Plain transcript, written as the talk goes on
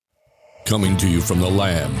Coming to you from the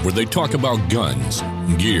lab where they talk about guns,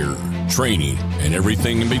 gear, training, and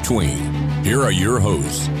everything in between. Here are your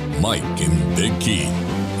hosts, Mike and Big Keith,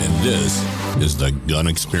 and this is the Gun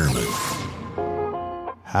Experiment.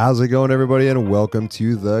 How's it going, everybody, and welcome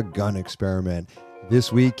to the Gun Experiment.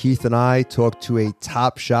 This week, Keith and I talked to a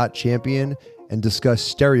top shot champion and discussed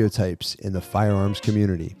stereotypes in the firearms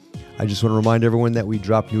community. I just want to remind everyone that we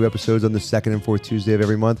drop new episodes on the second and fourth Tuesday of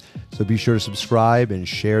every month, so be sure to subscribe and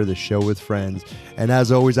share the show with friends. And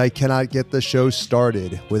as always, I cannot get the show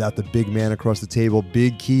started without the big man across the table.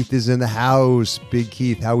 Big Keith is in the house. Big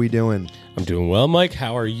Keith, how we doing? I'm doing well, Mike.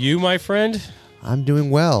 How are you, my friend? I'm doing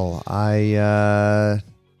well. I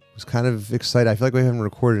was kind of excited. I feel like we haven't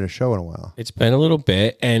recorded a show in a while. It's been a little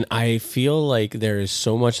bit, and I feel like there is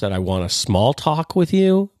so much that I want to small talk with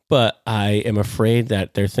you, but I am afraid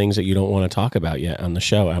that there are things that you don't want to talk about yet on the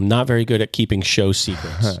show. I'm not very good at keeping show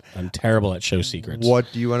secrets. I'm terrible at show secrets.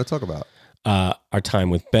 What do you want to talk about? Our time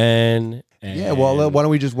with Ben. Yeah, well, why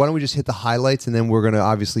don't we just hit the highlights, and then we're going to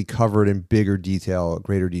obviously cover it in greater detail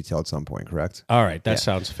at some point. Correct? All right, that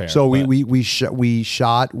sounds fair. So we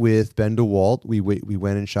shot with Ben DeWalt. We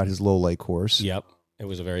went and shot his low light course. Yep. It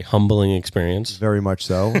was a very humbling experience. Very much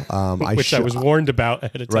so. I was warned about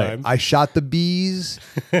ahead of time. I shot the bees.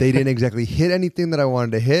 They didn't exactly hit anything that I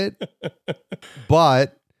wanted to hit.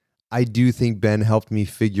 But I do think Ben helped me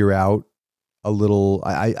figure out a little.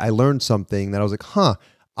 I learned something that I was like,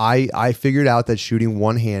 I figured out that shooting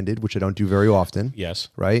one-handed, which I don't do very often. Yes.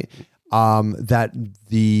 Right? That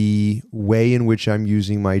the way in which I'm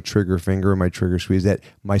using my trigger finger and my trigger squeeze, that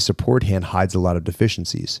my support hand hides a lot of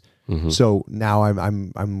deficiencies. Mm-hmm. So now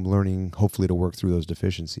I'm learning, hopefully, to work through those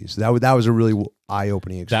deficiencies. So that was a really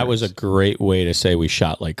eye-opening experience. That was a great way to say we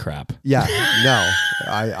shot like crap. Yeah, no,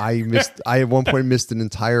 I missed. I at one point missed an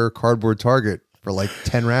entire cardboard target for like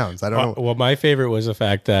 10 rounds. I don't know. Well, my favorite was the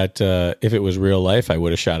fact that if it was real life, I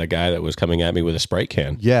would have shot a guy that was coming at me with a Sprite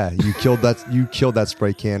can. Yeah, you killed that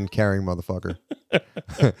Sprite can carrying motherfucker.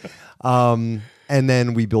 And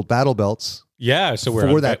then we built battle belts. Yeah, so we're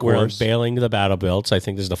unveiling the battle belts. I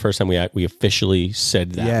think this is the first time we officially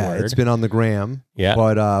said that word. Yeah, it's been on the gram. Yeah,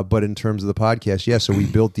 but in terms of the podcast, yeah. So we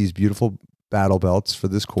built these beautiful battle belts for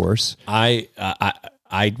this course. I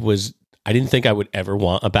didn't think I would ever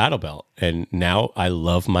want a battle belt, and now I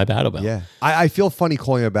love my battle belt. Yeah, I feel funny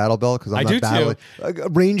calling it a battle belt because I'm not battling. A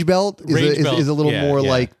range belt is a little more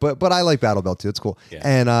like, but I like battle belt too. It's cool,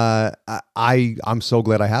 and I'm so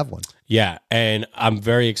glad I have one. Yeah, and I'm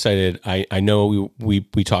very excited. I know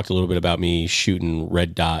we talked a little bit about me shooting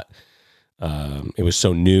red dot. It was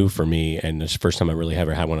so new for me, and it's the first time I really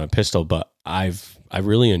ever had one on a pistol. But I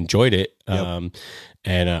really enjoyed it, and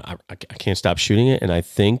I can't stop shooting it. And I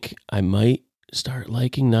think I might start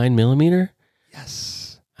liking 9mm.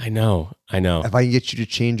 Yes, I know. If I can get you to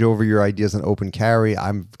change over your ideas on open carry,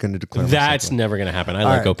 I'm going to declare that's never going to happen. I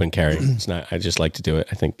like open carry. It's not. I just like to do it.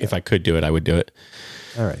 I think if I could do it, I would do it.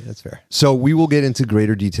 All right, that's fair. So we will get into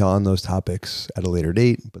greater detail on those topics at a later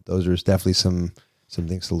date, but those are definitely some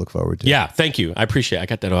things to look forward to. Yeah, thank you. I appreciate it. I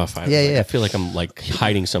got that off. I feel like I'm like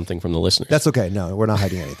hiding something from the listeners. That's okay. No, we're not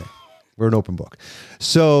hiding anything. We're an open book.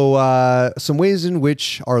 So some ways in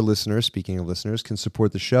which our listeners, speaking of listeners, can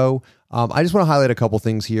support the show. I just want to highlight a couple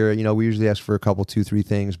things here. You know, we usually ask for a couple, 2-3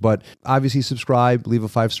 things, but obviously subscribe, leave a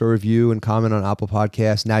 5-star review, and comment on Apple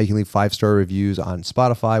Podcasts. Now you can leave 5-star reviews on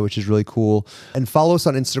Spotify, which is really cool. And follow us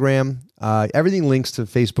on Instagram. Everything links to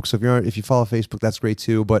Facebook. So if you follow Facebook, that's great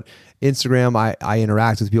too. But Instagram, I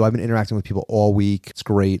interact with people. I've been interacting with people all week. It's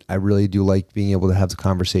great. I really do like being able to have the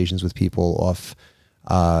conversations with people off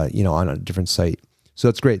on a different site. So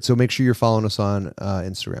that's great. So make sure you're following us on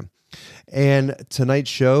Instagram. And tonight's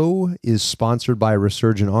show is sponsored by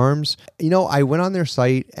Resurgent Arms. You know, I went on their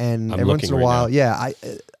site and every once in a while,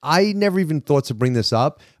 I never even thought to bring this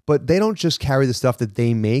up, but they don't just carry the stuff that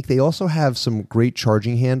they make. They also have some great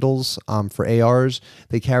charging handles for ARs.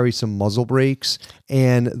 They carry some muzzle brakes.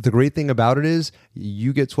 And the great thing about it is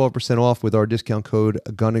you get 12% off with our discount code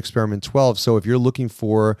GUNEXPERIMENT12. So if you're looking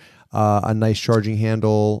for a nice charging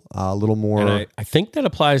handle, a little more. And I think that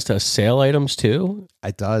applies to sale items too.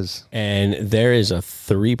 It does. And there is a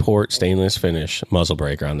 3-port stainless finish muzzle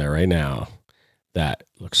breaker on there right now that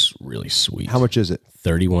looks really sweet. How much is it?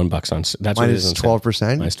 $31 on. That's what it is.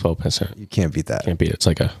 12%. Minus 12%. You can't beat that. Can't beat it. It's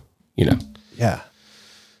like Yeah.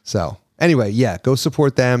 So anyway, go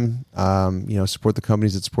support them. Support the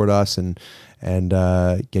companies that support us, and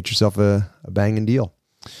get yourself a banging deal.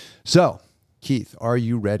 So, Keith, are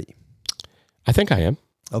you ready? I think I am.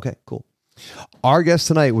 Okay, cool. Our guest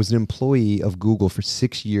tonight was an employee of Google for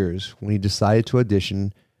 6 years when he decided to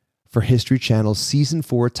audition for History Channel's Season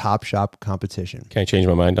 4 Top Shot competition. Can I change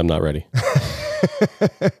my mind? I'm not ready.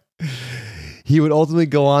 He would ultimately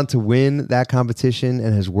go on to win that competition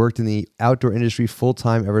and has worked in the outdoor industry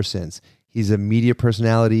full-time ever since. He's a media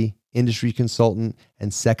personality, industry consultant,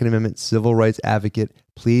 and Second Amendment civil rights advocate.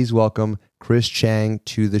 Please welcome Chris Cheng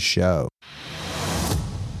to the show.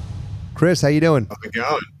 Chris, how you doing? How's it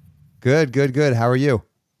going? Good. How are you?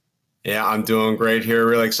 Yeah, I'm doing great here.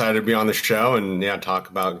 Really excited to be on the show and talk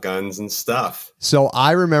about guns and stuff. So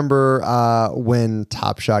I remember when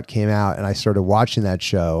Top Shot came out and I started watching that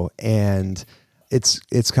show, and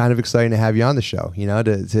it's kind of exciting to have you on the show,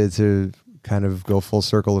 to kind of go full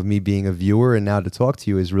circle of me being a viewer and now to talk to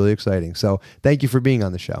you is really exciting. So thank you for being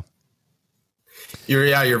on the show.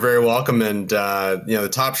 You're very welcome. And, the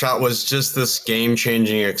Top Shot was just this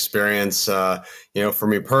game-changing experience, for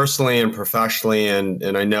me personally and professionally.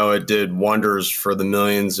 And I know it did wonders for the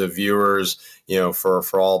millions of viewers,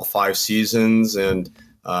 for all the 5 seasons. And,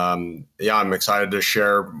 I'm excited to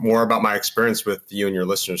share more about my experience with you and your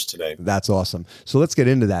listeners today. That's awesome. So let's get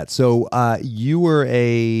into that. So you were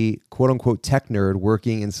a quote unquote tech nerd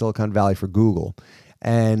working in Silicon Valley for Google.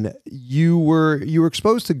 And you were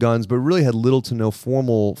exposed to guns, but really had little to no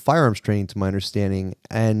formal firearms training, to my understanding,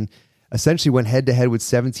 and essentially went head to head with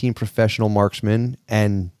 17 professional marksmen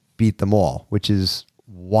and beat them all, which is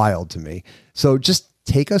wild to me. So just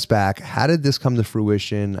take us back. How did this come to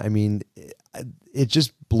fruition? I mean, it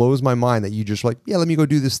just blows my mind that you just let me go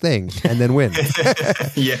do this thing and then win.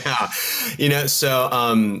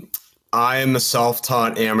 I am a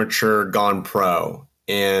self-taught amateur gone pro.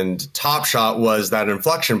 And Top Shot was that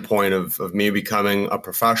inflection point of me becoming a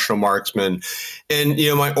professional marksman. And,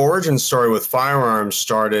 my origin story with firearms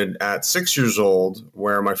started at 6 years old,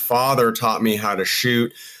 where my father taught me how to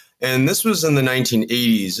shoot. And this was in the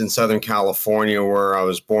 1980s in Southern California, where I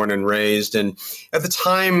was born and raised. And at the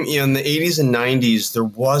time, in the 80s and 90s, there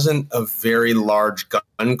wasn't a very large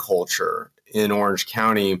gun culture in Orange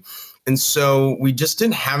County. And so we just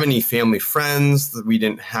didn't have any family friends. We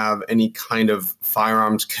didn't have any kind of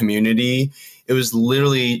firearms community. It was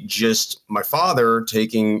literally just my father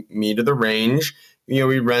taking me to the range.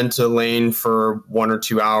 We rent a lane for 1 or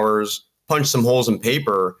 2 hours, punch some holes in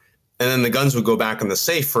paper, and then the guns would go back in the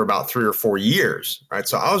safe for about 3 or 4 years, right?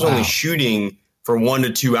 So I was only shooting for 1 to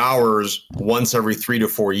 2 hours once every 3 to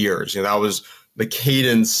 4 years. That was the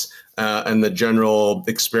cadence and the general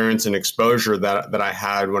experience and exposure that I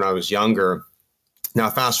had when I was younger. Now,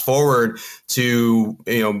 fast forward to,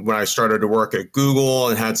 when I started to work at Google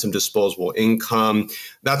and had some disposable income,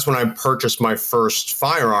 that's when I purchased my first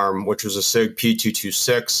firearm, which was a SIG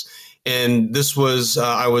P226. And this was,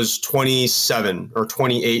 I was 27 or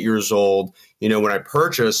 28 years old, when I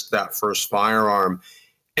purchased that first firearm.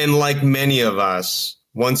 And like many of us,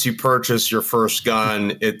 once you purchase your first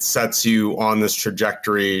gun, it sets you on this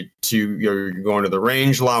trajectory to, you're going to the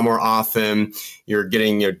range a lot more often. You're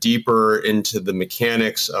getting deeper into the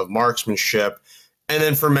mechanics of marksmanship. And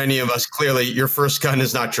then for many of us, clearly, your first gun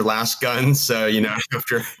is not your last gun. So,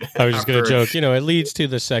 after... I was just going to joke, it leads to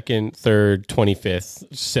the second, third,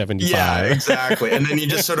 25th, 75. Yeah, exactly. And then you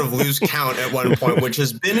just sort of lose count at one point, which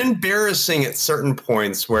has been embarrassing at certain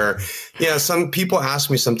points where, some people ask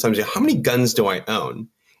me sometimes, how many guns do I own?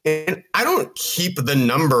 And I don't keep the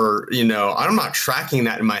number, I'm not tracking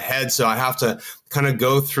that in my head. So I have to kind of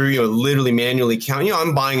go through, literally manually count.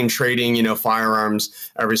 I'm buying and trading,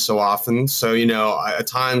 firearms every so often. So, at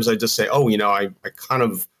times I just say, I kind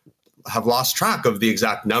of have lost track of the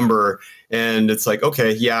exact number. And it's like,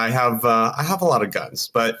 okay, I have a lot of guns.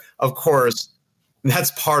 But of course,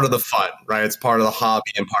 that's part of the fun, right? It's part of the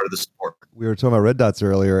hobby and part of the sport. We were talking about red dots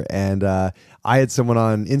earlier, and I had someone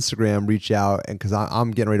on Instagram reach out, and because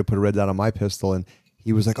I'm getting ready to put a red dot on my pistol, and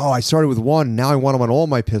he was like, "Oh, I started with one, now I want them on all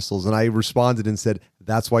my pistols." And I responded and said,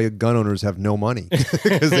 "That's why gun owners have no money,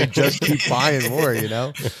 because they just keep buying more."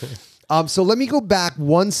 So let me go back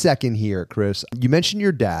 1 second here, Chris. You mentioned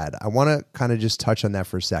your dad. I want to kind of just touch on that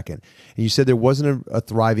for a second. And you said there wasn't a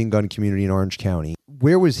thriving gun community in Orange County.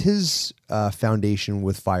 Where was his foundation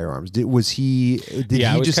with firearms? Did he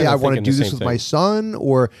just say, "I want to do this with my son,"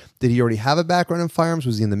 or did he already have a background in firearms?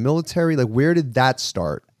 Was he in the military? Like, where did that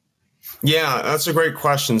start? Yeah, that's a great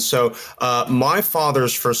question. So my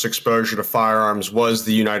father's first exposure to firearms was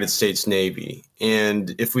the United States Navy.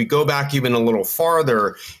 And if we go back even a little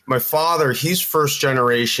farther, my father, he's first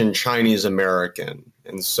generation Chinese American.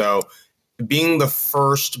 And so being the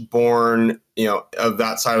firstborn, of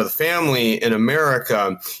that side of the family in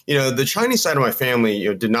America, the Chinese side of my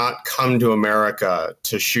family, did not come to America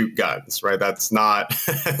to shoot guns, right? That's not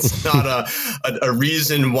a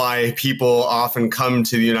reason why people often come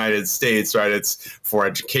to the United States, right? It's for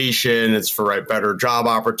education, it's for better job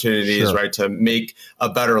opportunities, Sure. right? To make a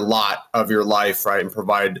better lot of your life, right? And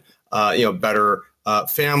provide, better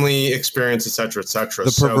family experience, et cetera, et cetera.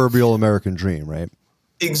 The proverbial American dream, right?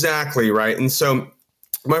 Exactly, right. And so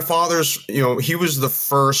my father's, he was the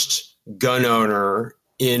first gun owner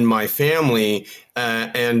in my family.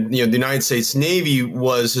 And, the United States Navy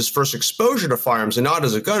was his first exposure to firearms, and not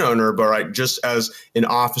as a gun owner, but just as an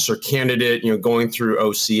officer candidate, going through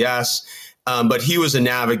OCS. But he was a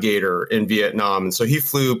navigator in Vietnam. And so he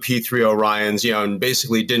flew P-3 Orions, and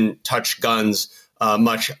basically didn't touch guns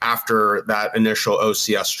much after that initial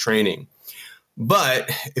OCS training.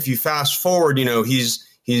 But if you fast forward, he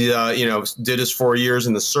did his 4 years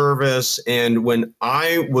in the service. And when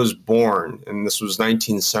I was born, and this was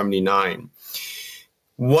 1979,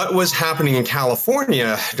 what was happening in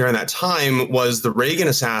California during that time was the Reagan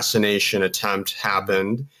assassination attempt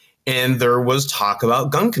happened, and there was talk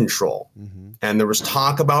about gun control. Mm-hmm. And there was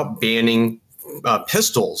talk about banning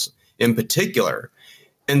pistols in particular.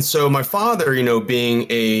 And so my father, being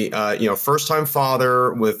a first-time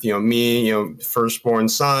father with me, firstborn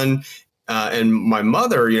son, and my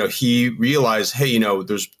mother, he realized, hey,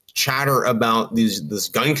 there's chatter about this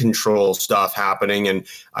gun control stuff happening, and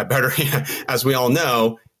I better, as we all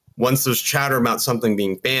know, once there's chatter about something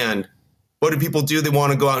being banned, what do people do? They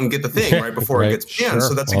want to go out and get the thing right before right. It gets banned. Sure.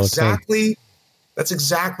 So that's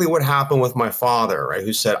exactly what happened with my father, right?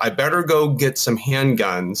 Who said, I better go get some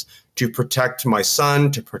handguns to protect my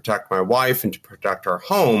son, to protect my wife, and to protect our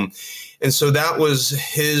home. And so that was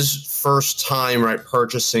his first time, right,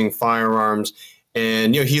 purchasing firearms.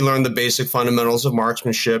 And, he learned the basic fundamentals of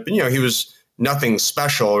marksmanship. And, he was nothing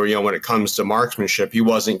special, when it comes to marksmanship. He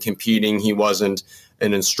wasn't competing. He wasn't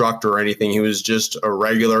an instructor or anything. He was just a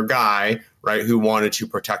regular guy, right, who wanted to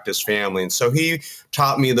protect his family. And so he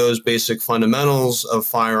taught me those basic fundamentals of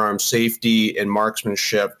firearm safety and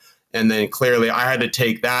marksmanship. And then clearly I had to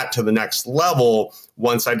take that to the next level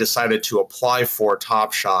once I decided to apply for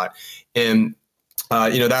Top Shot. And,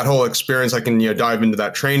 that whole experience, I can, dive into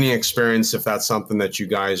that training experience if that's something that you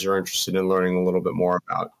guys are interested in learning a little bit more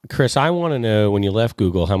about. Chris, I want to know, when you left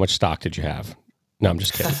Google, how much stock did you have? No, I'm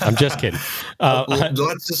just kidding.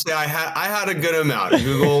 Let's just say I had a good amount.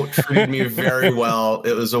 Google treated me very well.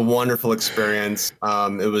 It was a wonderful experience.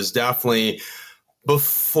 It was definitely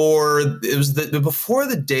before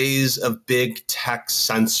the days of big tech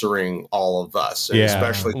censoring all of us, and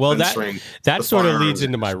especially censoring. That sort of leads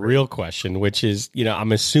into my real question, which is,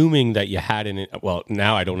 I'm assuming that you had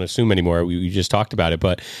now I don't assume anymore. We just talked about it,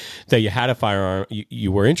 but that you had a firearm.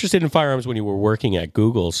 You were interested in firearms when you were working at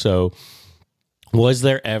Google. So was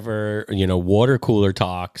there ever, water cooler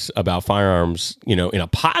talks about firearms, in a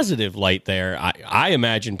positive light there? I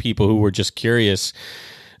imagine people who were just curious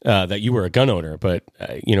that you were a gun owner, but,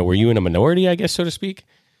 were you in a minority, I guess, so to speak?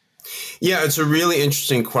 Yeah, it's a really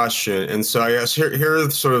interesting question. And so I guess here are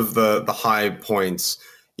sort of the high points.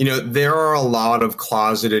 There are a lot of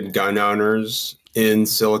closeted gun owners in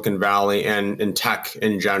Silicon Valley and in tech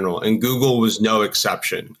in general, and Google was no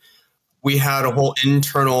exception. We had a whole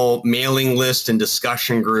internal mailing list and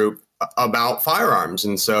discussion group about firearms.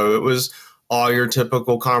 And so it was all your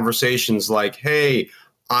typical conversations like, hey,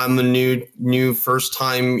 I'm the new first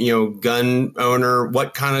time, gun owner.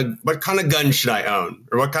 What kind of gun should I own?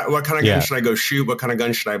 Or what kind of gun should I go shoot? What kind of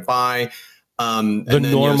gun should I buy?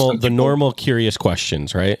 The normal curious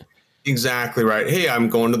questions, right? Exactly right. Hey, I'm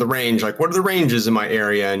going to the range. Like, what are the ranges in my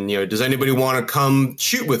area? And, does anybody want to come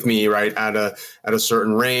shoot with me, right, at a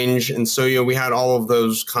certain range? And so, we had all of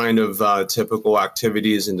those kind of typical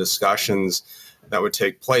activities and discussions that would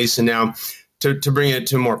take place. And now to bring it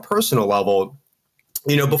to a more personal level,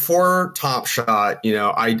 before Top Shot,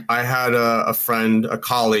 I had a friend, a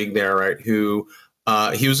colleague there, right, who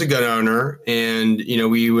he was a gun owner, and,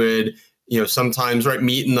 we would sometimes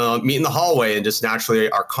meet in the hallway, and just naturally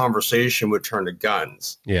our conversation would turn to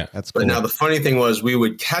guns. Yeah, that's cool. But now the funny thing was, we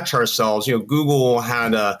would catch ourselves. Google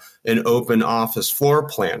had an open office floor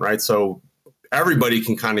plan, right? So everybody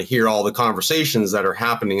can kind of hear all the conversations that are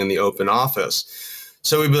happening in the open office.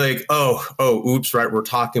 So we'd be like, oh, oops, right, we're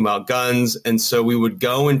talking about guns. And so we would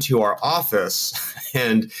go into our office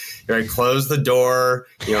and close the door,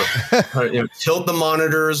 tilt the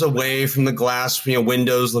monitors away from the glass,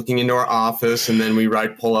 windows looking into our office. And then we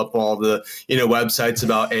pull up all the, websites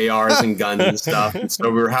about ARs and guns and stuff. And so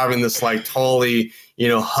we were having this totally,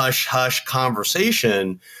 hush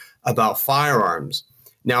conversation. about firearms.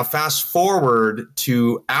 Now, fast forward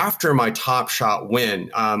to after my Top Shot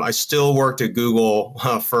win, I still worked at Google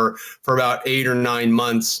for about 8 or 9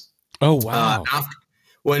 months. Oh, wow.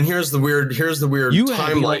 Here's the weird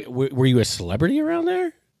timeline. Were you a celebrity around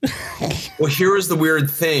there? Well, here was the weird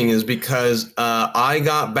thing is because I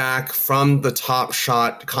got back from the Top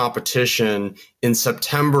Shot competition in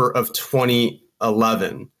September of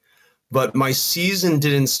 2011. But my season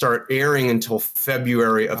didn't start airing until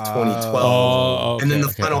February of 2012. Oh, okay, and then the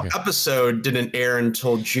final episode didn't air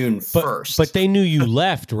until June 1st. But they knew you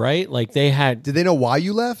left, right? Like they had... Did they know why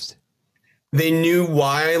you left? They knew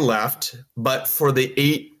why I left, but for the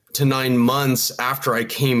 8 to 9 months after I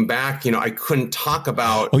came back, I couldn't talk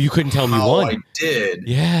about. Oh, you couldn't tell me how won. I did.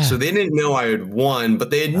 Yeah. So they didn't know I had won, but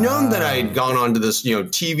they had known that I had gone on to this,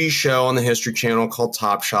 TV show on the History Channel called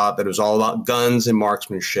Top Shot that was all about guns and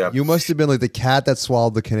marksmanship. You must have been like the cat that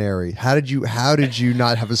swallowed the canary. How did you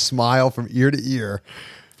not have a smile from ear to ear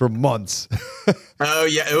for months? Oh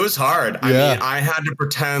yeah, it was hard. I mean, I had to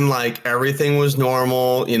pretend like everything was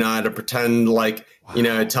normal. I had to pretend like,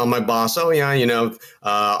 tell my boss, oh yeah,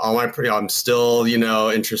 I'm still,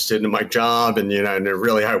 interested in my job. And, and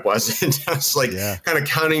really I wasn't. I was like kind of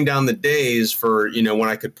counting down the days for, when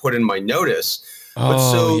I could put in my notice.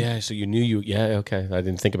 So you knew okay. I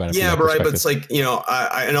didn't think about it. Yeah, right. But it's like,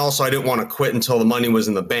 and also I didn't want to quit until the money was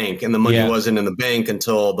in the bank, and the money wasn't in the bank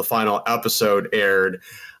until the final episode aired.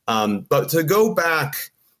 But to go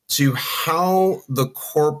back to how the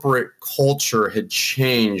corporate culture had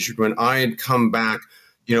changed when I had come back,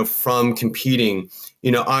 from competing,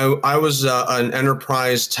 I was an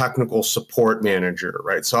enterprise technical support manager,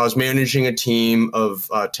 right? So I was managing a team of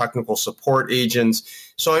technical support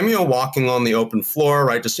agents. So I'm, walking on the open floor,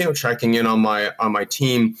 right? Just, checking in on my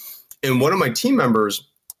team. And one of my team members,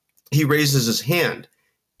 he raises his hand.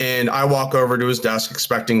 And I walk over to his desk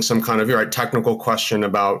expecting some kind of technical question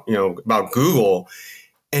about Google.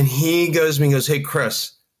 And he goes to me and goes, hey,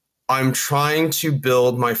 Chris, I'm trying to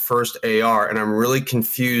build my first AR and I'm really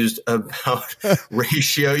confused about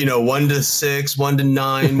ratio, 1:6,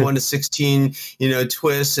 1:9, 1:16,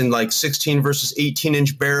 twists and like 16 versus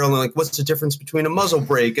 18-inch barrel. And like, what's the difference between a muzzle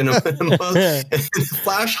brake and a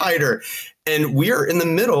flash hider? And we are in the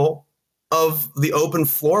middle of the open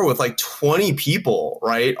floor with like 20 people,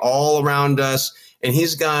 right, all around us. And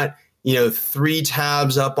he's got, 3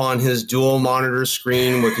 tabs up on his dual monitor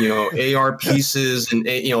screen with, AR pieces and,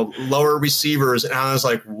 lower receivers. And I was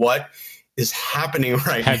like, what is happening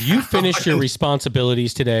right now? Have you finished your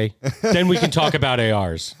responsibilities today? Then we can talk about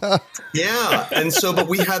ARs. Yeah. And so, but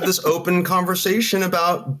we had this open conversation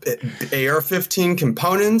about AR-15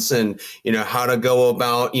 components and, how to go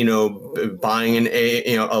about, buying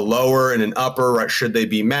a lower and an upper, right? Should they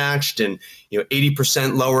be matched? And,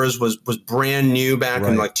 80% lowers was brand new back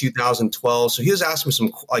in like 2012. So he was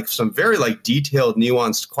asking some very detailed,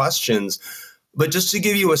 nuanced questions. But just to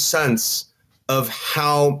give you a sense of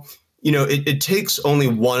how, it takes only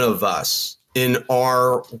one of us in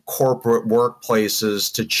our corporate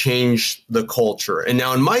workplaces to change the culture. And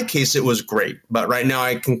now in my case, it was great. But right now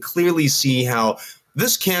I can clearly see how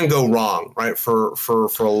this can go wrong, right? For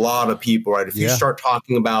a lot of people, right? If you start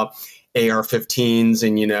talking about AR-15s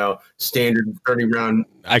and, standard 30 round.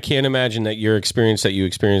 I can't imagine that your experience that you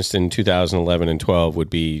experienced in 2011 and 12 would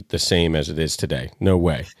be the same as it is today. No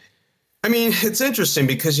way. I mean, it's interesting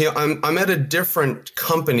because I'm at a different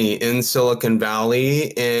company in Silicon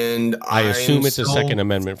Valley, and I assume it's a Second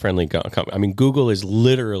Amendment friendly company. I mean, Google is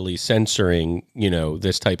literally censoring,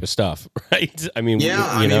 this type of stuff, right? I mean,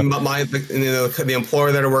 the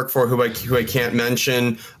employer that I work for, who I can't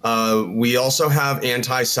mention, we also have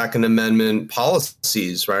anti-Second Amendment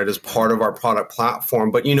policies, right, as part of our product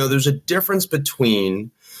platform. But there's a difference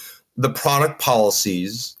between the product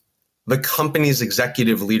policies, the company's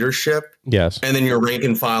executive leadership, yes, and then your rank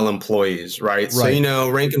and file employees, right? So,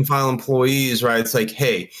 rank and file employees, right? It's like,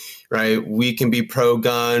 hey, right, we can be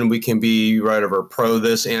pro-gun, we can be or pro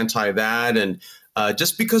this, anti that. And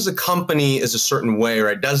just because a company is a certain way,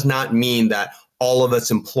 right, does not mean that all of its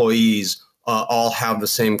employees all have the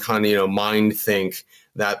same kind of, mind think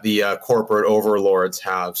that the corporate overlords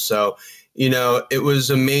have. So, it was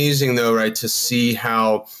amazing, though, right, to see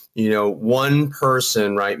how, one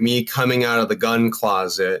person, right, me coming out of the gun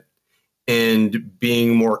closet and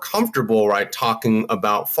being more comfortable, right, talking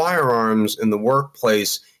about firearms in the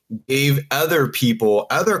workplace gave other people,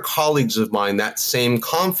 other colleagues of mine, that same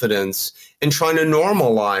confidence in trying to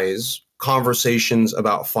normalize conversations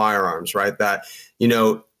about firearms, right? That,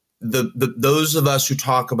 those of us who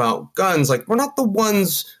talk about guns, like, we're not the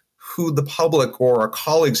ones who the public or our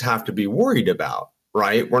colleagues have to be worried about.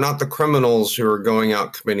 right? We're not the criminals who are going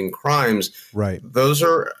out committing crimes. Right. Those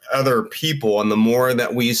are other people. And the more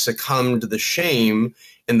that we succumb to the shame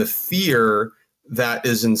and the fear that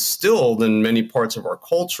is instilled in many parts of our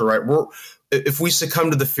culture, right? If we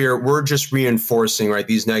succumb to the fear, we're just reinforcing, right,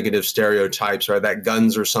 these negative stereotypes, right, that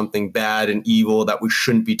guns are something bad and evil that we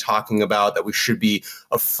shouldn't be talking about, that we should be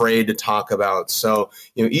afraid to talk about. So,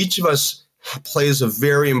 each of us plays a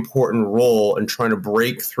very important role in trying to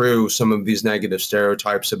break through some of these negative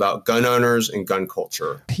stereotypes about gun owners and gun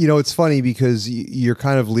culture. It's funny because you're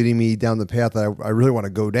kind of leading me down the path that I really want to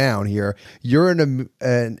go down here. You're an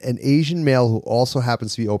Asian male who also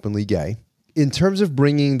happens to be openly gay. In terms of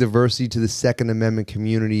bringing diversity to the Second Amendment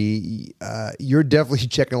community, you're definitely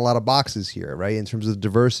checking a lot of boxes here, right? In terms of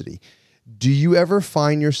diversity. Do you ever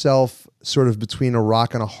find yourself sort of between a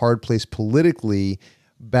rock and a hard place politically,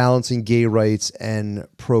 balancing gay rights and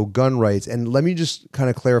pro-gun rights? And let me just kind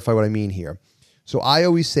of clarify what I mean here. So I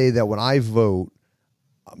always say that when I vote,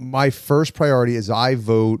 my first priority is I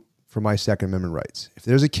vote for my Second Amendment rights. If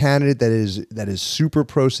there's a candidate that is super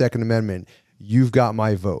pro-Second Amendment, you've got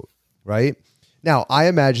my vote. Right? Now, I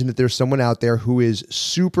imagine that there's someone out there who is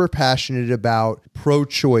super passionate about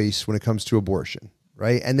pro-choice when it comes to abortion,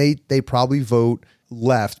 right? And they probably vote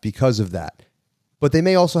left because of that. But they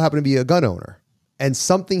may also happen to be a gun owner. And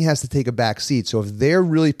something has to take a back seat. So if they're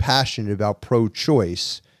really passionate about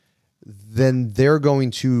pro-choice, then they're going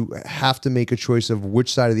to have to make a choice of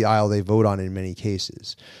which side of the aisle they vote on in many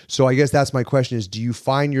cases. So I guess that's my question is, do you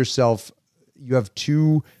find yourself, you have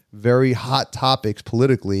two very hot topics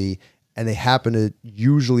politically, and they happen to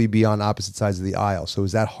usually be on opposite sides of the aisle. So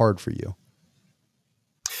is that hard for you?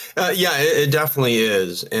 Yeah, it definitely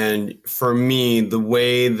is. And for me, the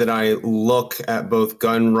way that I look at both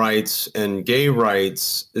gun rights and gay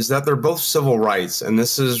rights is that they're both civil rights. And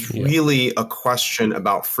this is really a question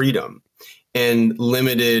about freedom and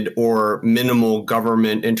limited or minimal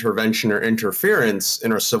government intervention or interference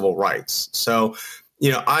in our civil rights. So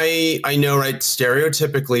I know, right,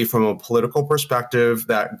 stereotypically from a political perspective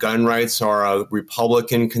that gun rights are a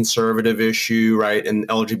Republican conservative issue, right, and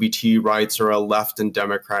LGBT rights are a left and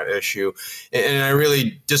Democrat issue. And I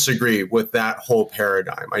really disagree with that whole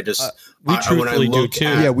paradigm. We truthfully do too.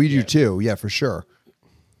 Yeah, we do too. Yeah, for sure.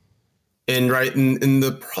 And right, and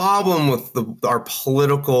the problem with our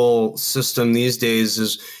political system these days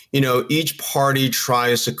is, each party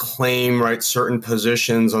tries to claim, right, certain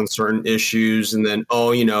positions on certain issues. And then,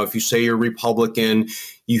 if you say you're Republican,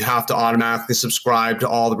 you have to automatically subscribe to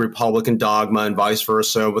all the Republican dogma and vice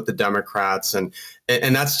versa with the Democrats. And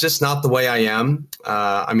that's just not the way I am.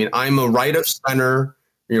 I'm a right of center,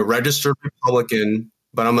 registered Republican,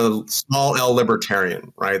 but I'm a small L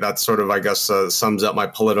libertarian, right? That's sort of, I guess, sums up my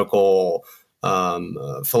political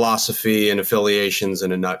philosophy and affiliations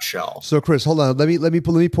in a nutshell. So, Chris, hold on. Let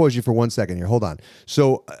me pause you for 1 second here. Hold on.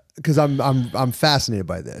 So, because I'm fascinated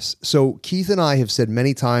by this. So, Keith and I have said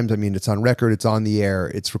many times. I mean, it's on record, it's on the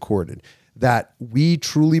air, it's recorded, that we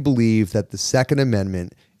truly believe that the Second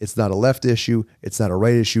Amendment, it's not a left issue, it's not a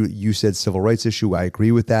right issue. You said civil rights issue. I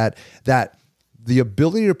agree with that. That the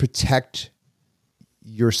ability to protect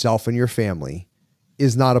yourself and your family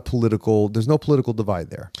is not there's no political divide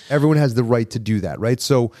there. Everyone has the right to do that, right?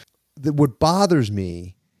 So what bothers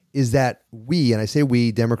me is that we, and I say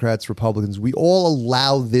we, Democrats, Republicans, we all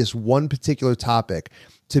allow this one particular topic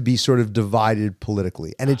to be sort of divided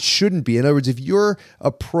politically. And it shouldn't be. In other words, if you're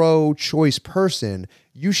a pro-choice person,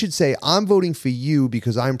 you should say, I'm voting for you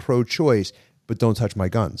because I'm pro-choice, but don't touch my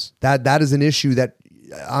guns. That is an issue that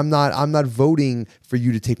I'm not voting for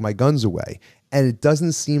you to take my guns away. And it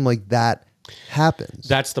doesn't seem like that happens.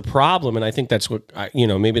 That's the problem. And I think that's what,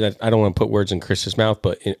 maybe that I don't want to put words in Chris's mouth,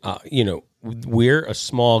 but, we're a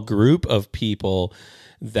small group of people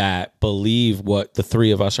that believe what the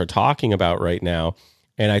three of us are talking about right now.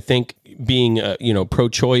 And I think being,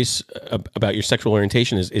 pro-choice about your sexual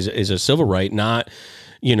orientation is a civil right, not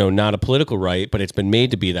a political right, but it's been made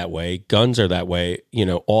to be that way. Guns are that way.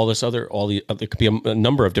 There could be a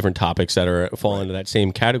number of different topics that fall into that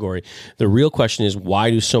same category. The real question is, why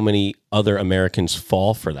do so many other Americans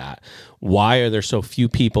fall for that? Why are there so few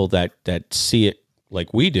people that see it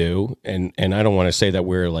like we do? And I don't want to say that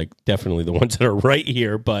we're like definitely the ones that are right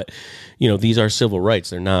here, but these are civil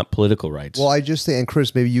rights. They're not political rights. Well, I just say, and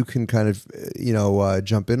Chris, maybe you can kind of,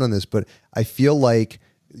 jump in on this, but I feel like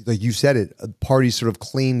you said it, parties sort of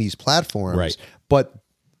claim these platforms, right? But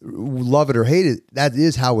love it or hate it, that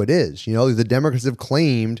is how it is. The Democrats have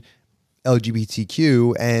claimed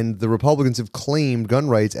LGBTQ and the Republicans have claimed gun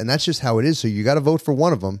rights, and that's just how it is. So you got to vote for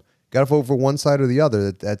one of them. Got to vote for one side or the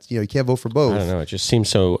other. That's you can't vote for both. I don't know. It just seems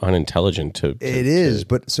so unintelligent to it is.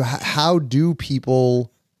 But so how do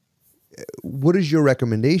people? What is your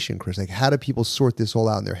recommendation, Chris? Like, how do people sort this all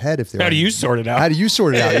out in their head? How do you sort it out? How do you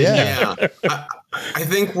sort it out? Yeah. I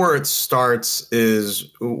think where it starts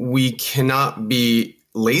is we cannot be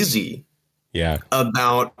lazy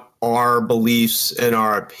about our beliefs and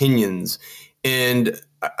our opinions. And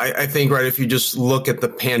I think, right, if you just look at the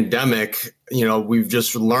pandemic, we've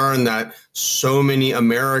just learned that so many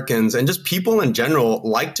Americans and just people in general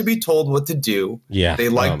like to be told what to do. Yeah. They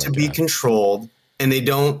like to be controlled, and they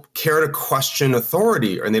don't care to question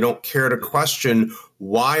authority, and they don't care to question,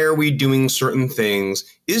 why are we doing certain things?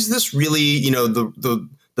 Is this really, the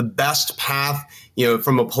best path,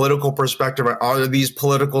 from a political perspective? Are these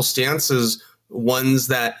political stances ones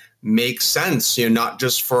that make sense, not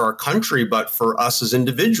just for our country, but for us as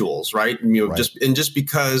individuals, right? Just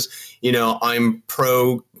because, I'm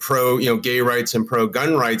pro, gay rights and pro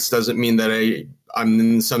gun rights doesn't mean that I'm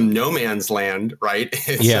in some no man's land, right?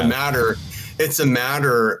 It's a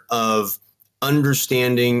matter of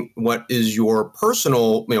understanding what is your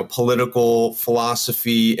personal, political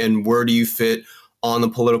philosophy and where do you fit on the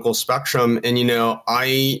political spectrum. And,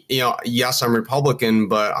 yes, I'm Republican,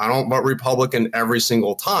 but I don't vote Republican every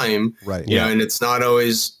single time. Right. And it's not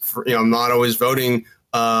always, I'm not always voting,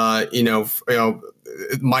 my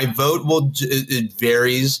vote it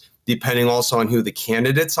varies depending also on who the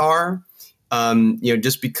candidates are.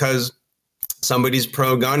 Just because somebody's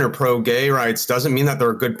pro-gun or pro-gay rights doesn't mean that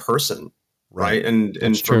they're a good person. Right. And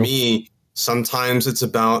for me, sometimes it's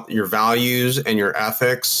about your values and your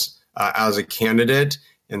ethics as a candidate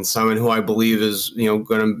and someone who I believe is, going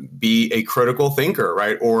to be a critical thinker,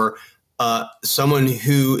 right? Or someone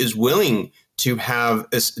who is willing to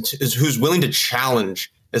who's willing to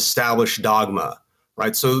challenge established dogma,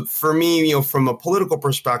 right? So for me, from a political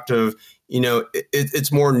perspective,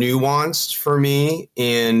 it's more nuanced for me.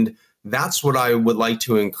 And that's what I would like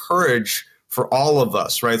to encourage for all of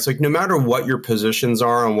us, right? It's like, no matter what your positions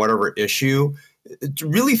are on whatever issue, to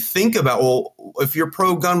really think about, well, if you're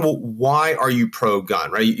pro-gun, well, why are you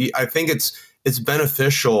pro-gun, right? I think it's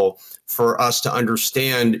beneficial for us to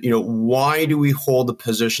understand, why do we hold the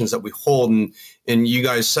positions that we hold? And you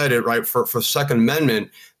guys said it, right? For Second Amendment,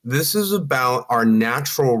 this is about our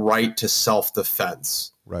natural right to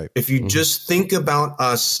self-defense. Right. If you just think about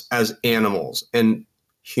us as animals, and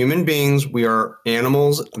human beings, we are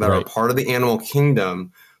animals that are part of the animal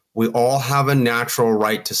kingdom. We all have a natural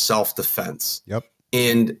right to self-defense. Yep.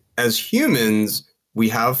 And as humans, we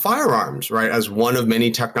have firearms, right? As one of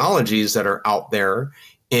many technologies that are out there.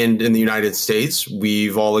 And in the United States,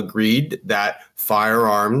 we've all agreed that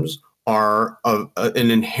firearms are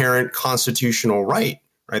an inherent constitutional right?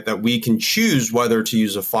 That we can choose whether to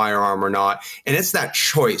use a firearm or not. And it's that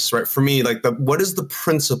choice, right? For me, like what is the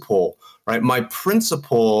principle, right? My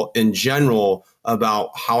principle in general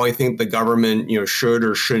about how I think the government, should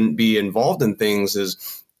or shouldn't be involved in things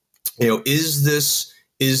is, is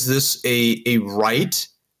this a right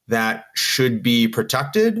that should be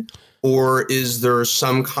protected, or is there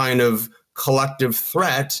some kind of collective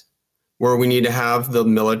threat where we need to have the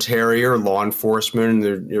military or law enforcement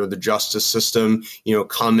and the justice system,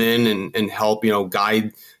 come in and help,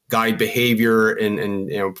 guide behavior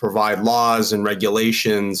and provide laws and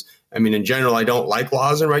regulations. I mean, in general, I don't like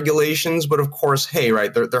laws and regulations, but of course, hey,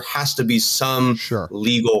 right, there has to be some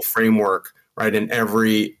legal framework, right, in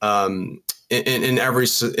every in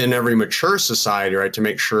every mature society, right, to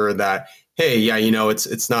make sure that, hey, yeah,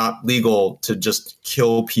 it's not legal to just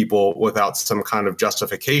kill people without some kind of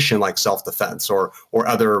justification like self-defense or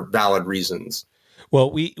other valid reasons.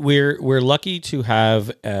 Well, we're lucky to have,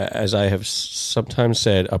 as I have sometimes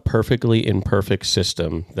said, a perfectly imperfect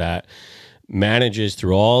system that manages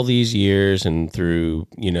through all these years and through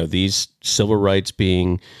these civil rights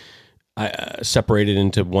being separated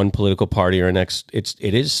into one political party or next.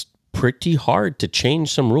 It is pretty hard to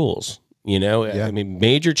change some rules. I mean,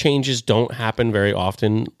 major changes don't happen very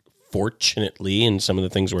often, fortunately, in some of the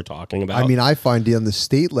things we're talking about. I mean, I find on the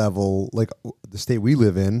state level, like the state we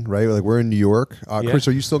live in, right? Like we're in New York. Chris,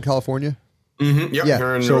 are you still in California? Mm-hmm. Yep,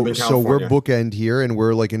 yeah. So we're bookend here, and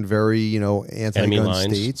we're like in very anti-gun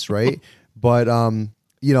states, right? But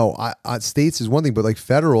states is one thing, but like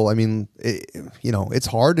federal, I mean, it's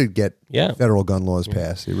hard to get federal gun laws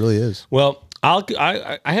passed. It really is. Well,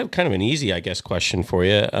 I have kind of an easy, I guess, question for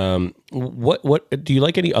you. What do you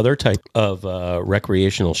like any other type of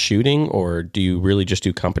recreational shooting, or do you really just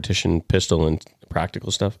do competition pistol and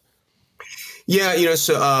practical stuff? Yeah,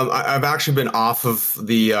 so I've actually been off of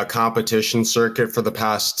the competition circuit for the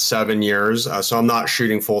past 7 years. So I'm not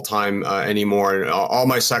shooting full time anymore. All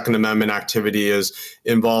my Second Amendment activity is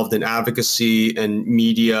involved in advocacy and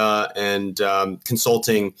media and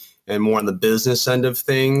consulting and more on the business end of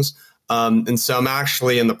things. And so I'm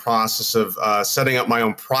actually in the process of setting up my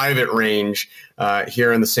own private range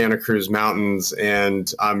here in the Santa Cruz Mountains.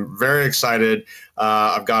 And I'm very excited.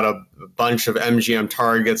 I've got a bunch of MGM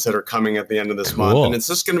targets that are coming at the end of this month. And it's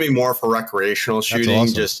just going to be more for recreational shooting.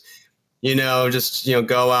 Awesome. Just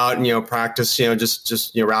go out and, practice,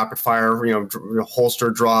 just rapid fire,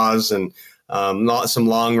 holster draws and some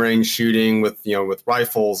long range shooting with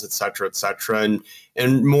rifles, et cetera,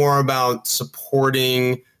 and more about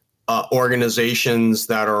supporting organizations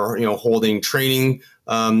that are, holding training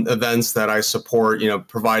events that I support,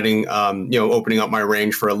 providing, opening up my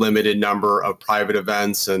range for a limited number of private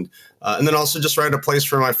events and then also just a place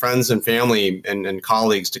for my friends and family and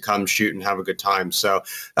colleagues to come shoot and have a good time. So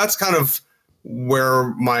that's kind of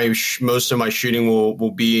where most of my shooting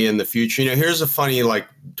will be in the future. Here's a funny,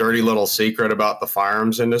 dirty little secret about the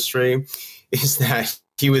firearms industry is that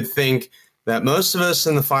you would think that most of us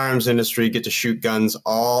in the firearms industry get to shoot guns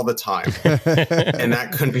all the time. And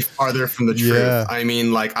that couldn't be farther from the truth. Yeah. I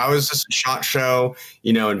mean, I was just at SHOT Show,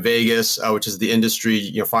 in Vegas, which is the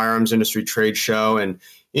industry, firearms industry trade show. And,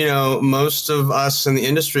 most of us in the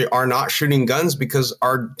industry are not shooting guns because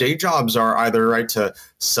our day jobs are either to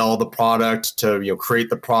sell the product, to, create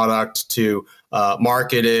the product, to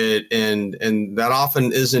market it. And that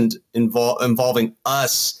often isn't involving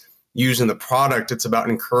us using the product. It's about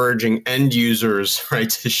encouraging end users,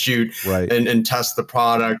 to shoot and test the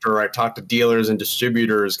product or talk to dealers and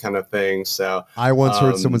distributors kind of thing. So I once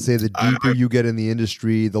heard someone say the deeper you get in the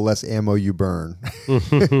industry, the less ammo you burn.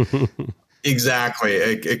 Exactly.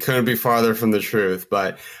 It couldn't be farther from the truth,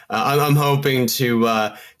 but I'm hoping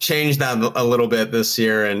to change that a little bit this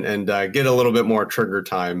year and get a little bit more trigger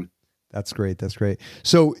time. That's great. That's great.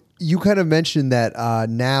 So you kind of mentioned that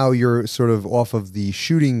now you're sort of off of the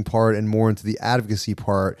shooting part and more into the advocacy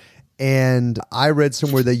part. And I read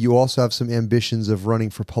somewhere that you also have some ambitions of running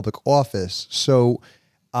for public office. So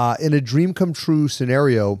in a dream come true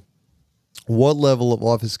scenario, what level of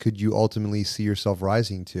office could you ultimately see yourself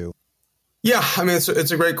rising to? Yeah, I mean, it's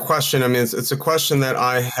a great question. I mean, it's a question that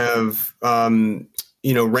I have,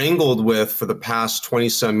 wrangled with for the past 20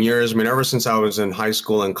 some years. I mean, ever since I was in high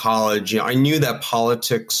school and college, I knew that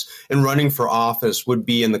politics and running for office would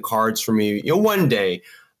be in the cards for me, one day.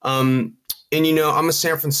 And, I'm a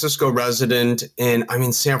San Francisco resident, and I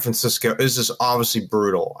mean, San Francisco is just obviously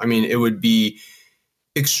brutal. I mean, it would be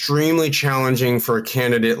extremely challenging for a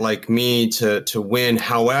candidate like me to win.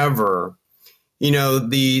 However,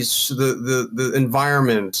 the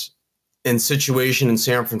environment and situation in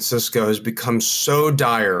San Francisco has become so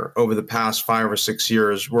dire over the past 5 or 6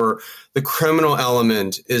 years where the criminal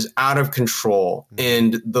element is out of control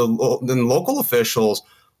and the local officials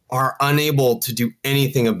are unable to do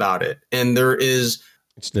anything about it. And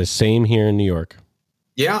it's the same here in New York.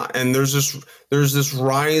 Yeah. And there's this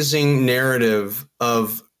rising narrative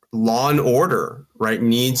of law and order,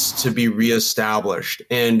 needs to be reestablished.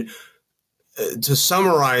 And to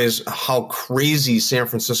summarize how crazy San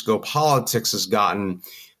Francisco politics has gotten,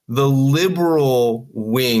 the liberal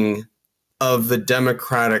wing of the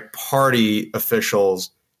Democratic Party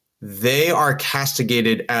officials, they are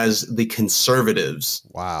castigated as the conservatives.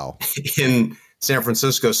 Wow. In San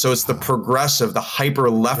Francisco. So it's the progressive, the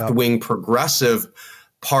hyper left-wing progressive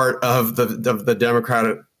part of the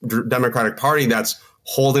Democratic Party that's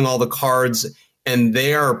holding all the cards, and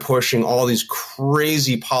they are pushing all these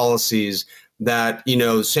crazy policies that,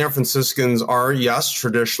 San Franciscans are, yes,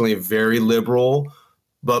 traditionally very liberal,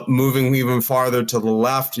 but moving even farther to the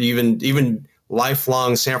left, even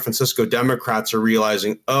lifelong San Francisco Democrats are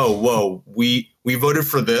realizing, oh, whoa, we voted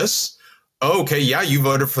for this. Oh, okay, yeah, you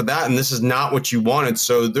voted for that, and this is not what you wanted.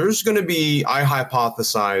 So there's going to be, I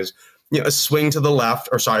hypothesize, a swing to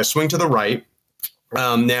a swing to the right.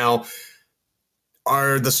 Now,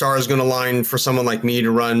 are the stars going to line for someone like me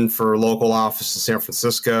to run for local office in San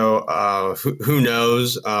Francisco? Who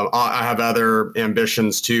knows? I have other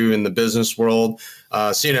ambitions too in the business world.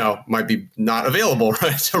 Might be not available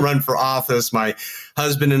to run for office. My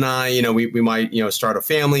husband and I, we might, start a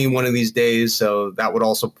family one of these days. So that would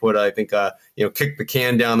also put, I think, kick the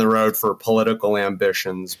can down the road for political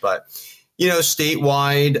ambitions. But,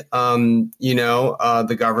 statewide,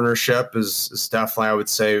 the governorship is definitely, I would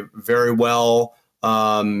say, very well,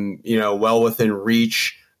 well within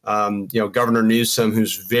reach. Governor Newsom,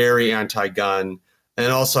 who's very anti-gun,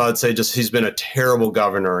 And also, I'd say just he's been a terrible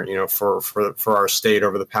governor, for our state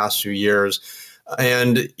over the past few years.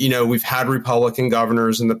 And, we've had Republican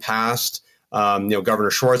governors in the past. Governor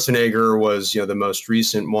Schwarzenegger was, the most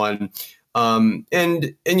recent one. And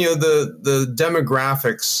the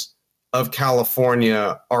demographics of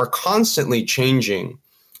California are constantly changing.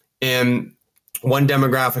 And one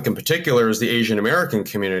demographic in particular is the Asian American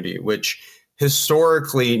community, which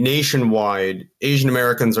historically, nationwide, Asian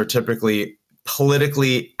Americans are typically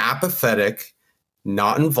politically apathetic,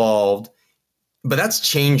 not involved, but that's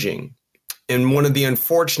changing. And one of the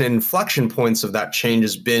unfortunate inflection points of that change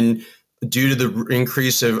has been due to the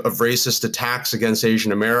increase of racist attacks against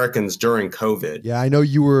Asian Americans during COVID. Yeah, I know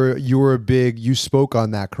you spoke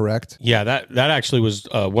on that, correct? Yeah, that actually was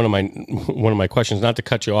one of my questions. Not to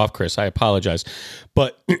cut you off, Chris, I apologize,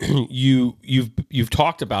 but you've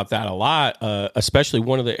talked about that a lot. Especially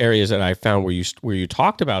one of the areas that I found where you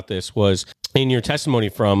talked about this was in your testimony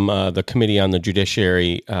from the Committee on the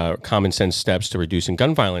Judiciary, Common Sense Steps to Reducing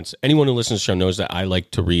Gun Violence. Anyone who listens to the show knows that I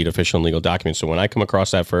like to read official and legal documents. So when I come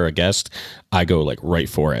across that for a guest, I go right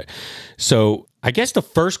for it. So I guess the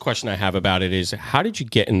first question I have about it is, how did you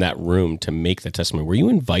get in that room to make the testimony? Were you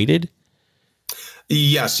invited?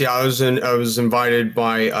 Yes. Yeah. I was invited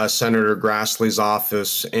by Senator Grassley's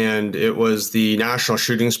office, and it was the National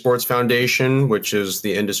Shooting Sports Foundation, which is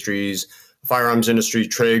the firearms industry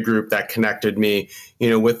trade group that connected me,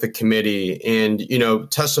 with the committee. And,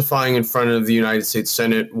 testifying in front of the United States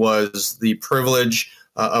Senate was the privilege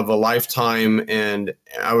of a lifetime. And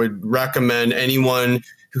I would recommend anyone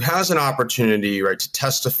who has an opportunity, right, to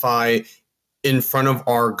testify in front of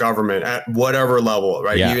our government at whatever level,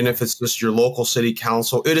 right? Yeah. Even if it's just your local city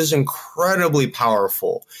council, it is incredibly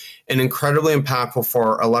powerful and incredibly impactful for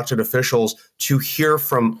our elected officials to hear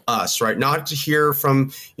from us, right? Not to hear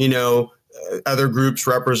from, other groups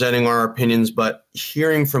representing our opinions, but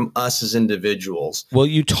hearing from us as individuals. Well,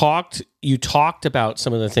 you talked about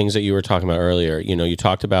some of the things that you were talking about earlier. You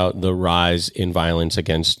talked about the rise in violence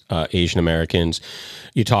against Asian Americans.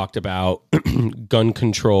 You talked about gun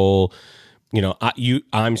control.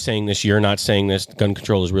 I'm saying this, you're not saying this. Gun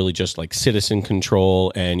control is really just like citizen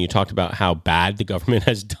control. And you talked about how bad the government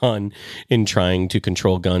has done in trying to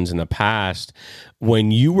control guns in the past.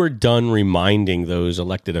 When you were done reminding those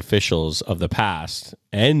elected officials of the past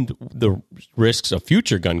and the risks of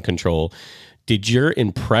future gun control, did your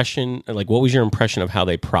impression, what was your impression of how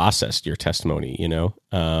they processed your testimony?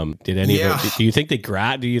 Did any of it, do you think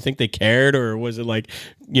they cared, or was it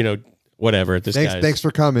whatever. Thanks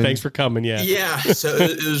for coming. Thanks for coming. Yeah. Yeah. So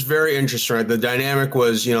it was very interesting. Right? The dynamic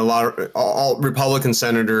was, a lot of all Republican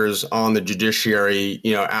senators on the judiciary,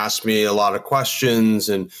 asked me a lot of questions,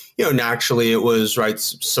 and, naturally it was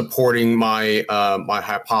supporting my, my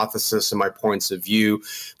hypothesis and my points of view.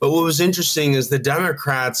 But what was interesting is the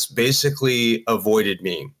Democrats basically avoided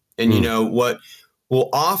me. And, what will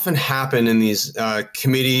often happen in these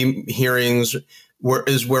committee hearings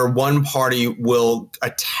where one party will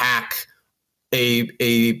attack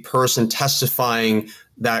a person testifying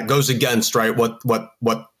that goes against what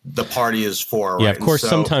the party is for. Yeah, right? Of course.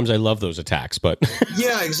 Sometimes I love those attacks, but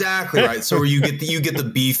yeah, exactly right. So you get the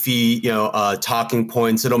beefy talking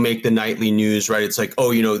points. It'll make the nightly news, right? It's like,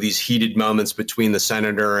 these heated moments between the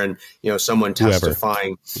senator and someone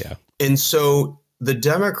testifying. Yeah, and so the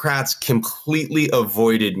Democrats completely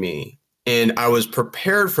avoided me, and I was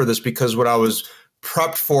prepared for this because what I was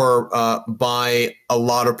prepped for by a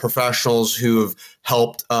lot of professionals who have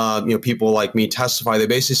helped people like me testify. They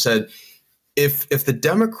basically said, if the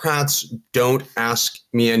Democrats don't ask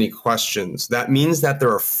me any questions, that means that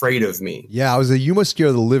they're afraid of me. Yeah, I was like, you must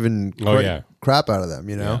scare the living crap out of them,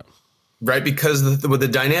 Yeah. Right, because the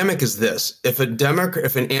dynamic is this: if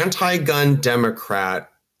an anti-gun Democrat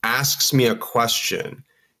asks me a question,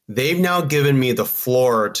 they've now given me the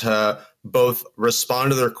floor to both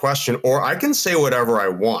respond to their question, or I can say whatever I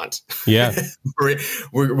want. Yeah.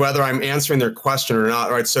 Whether I'm answering their question or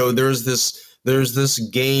not. Right. So there's this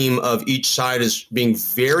game of each side is being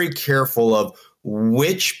very careful of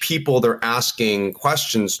which people they're asking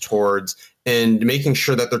questions towards and making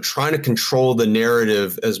sure that they're trying to control the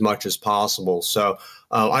narrative as much as possible. So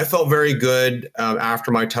I felt very good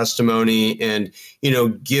after my testimony, and,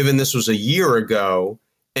 given this was a year ago,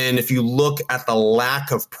 and if you look at the lack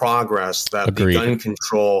of progress that Agreed. The gun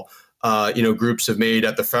control, groups have made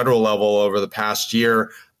at the federal level over the past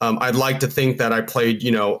year, I'd like to think that I played,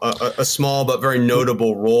 a small but very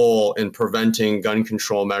notable role in preventing gun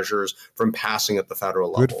control measures from passing at the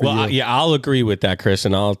federal level. Good for you. Yeah, I'll agree with that, Chris,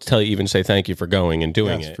 and I'll even say thank you for going and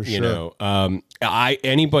doing Yes, it. for sure.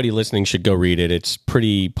 Anybody listening should go read it. It's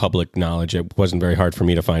pretty public knowledge. It wasn't very hard for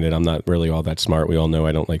me to find it. I'm not really all that smart. We all know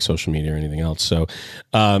I don't like social media or anything else. So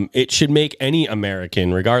it should make any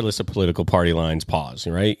American, regardless of political party lines, pause,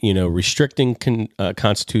 right? Restricting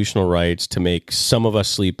constitutional rights to make some of us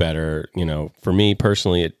sleep better. For me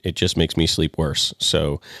personally, it just makes me sleep worse.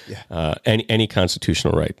 So any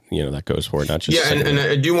constitutional right, that goes forward, not just. Yeah, and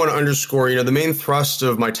I do want to underscore, the main thrust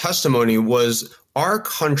of my testimony was our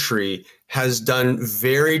country has done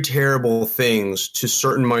very terrible things to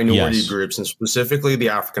certain minority groups, and specifically the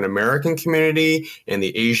African American community and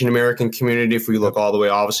the Asian American community. If we look all the way,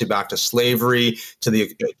 obviously, back to slavery, to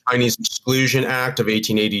the Chinese Exclusion Act of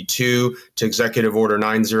 1882, to Executive Order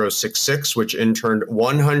 9066, which interned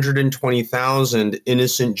 120,000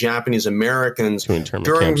 innocent Japanese Americans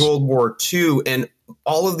during World War II. And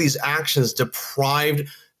all of these actions deprived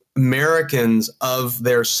Americans of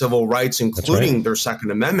their civil rights, including their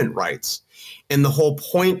Second Amendment rights. And the whole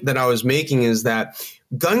point that I was making is that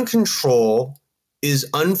gun control is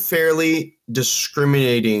unfairly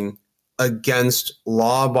discriminating against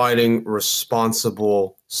law-abiding,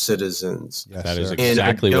 responsible citizens. Yes, that is sir.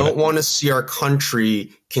 exactly and I what don't want to see our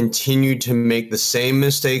country continue to make the same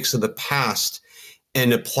mistakes of the past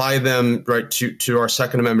and apply them to our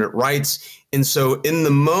Second Amendment rights. And so in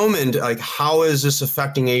the moment, like, how is this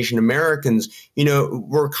affecting Asian Americans?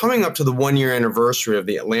 We're coming up to the 1-year anniversary of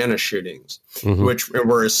the Atlanta shootings,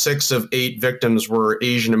 where 6 of 8 victims were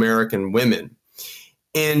Asian American women.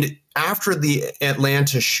 And after the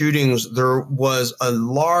Atlanta shootings, there was a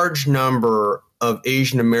large number of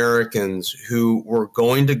Asian Americans who were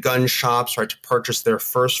going to gun shops, to purchase their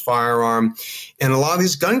first firearm. And a lot of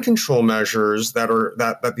these gun control measures that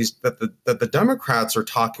the Democrats are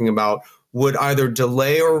talking about would either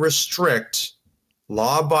delay or restrict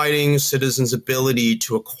law-abiding citizens' ability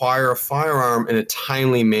to acquire a firearm in a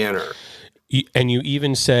timely manner. And you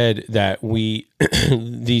even said that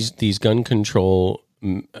these gun control,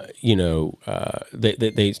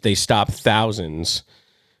 they stop thousands,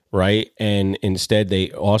 right? And instead,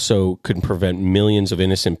 they also could prevent millions of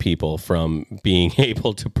innocent people from being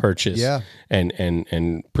able to purchase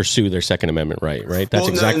and pursue their Second Amendment right? That's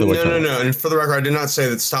exactly what. No. And for the record, I did not say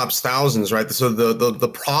that stops thousands, right? So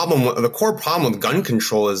the core problem with gun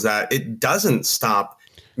control is that it doesn't stop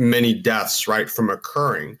many deaths, from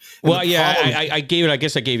occurring. And I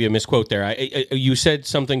guess I gave you a misquote there. You said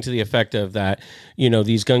something to the effect of that,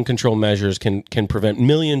 these gun control measures can prevent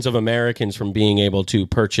millions of Americans from being able to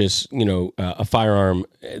purchase, a firearm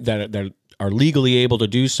that are legally able to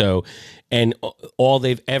do so. And all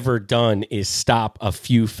they've ever done is stop a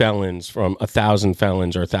few felons from 1,000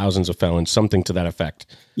 felons or thousands of felons, something to that effect.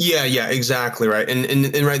 Yeah, exactly. Right. And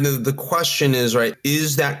the question is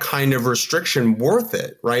that kind of restriction worth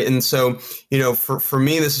it? Right. And so, for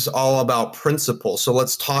me, this is all about principle. So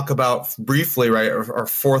let's talk about briefly, our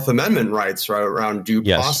Fourth Amendment rights, around due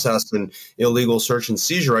process and illegal search and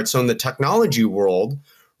seizure. Right. So in the technology world,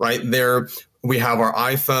 there we have our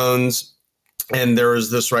iPhones. And there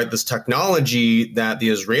is this technology that the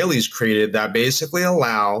Israelis created that basically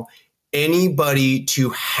allow anybody to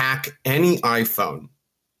hack any iPhone,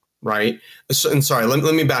 right? So, and sorry,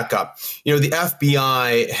 let me back up. The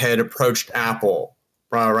FBI had approached Apple,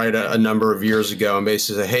 a number of years ago, and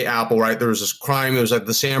basically said, "Hey, Apple, there was this crime. It was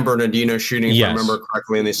the San Bernardino shooting, if I remember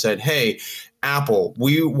correctly." And they said, "Hey, Apple,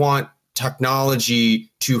 we want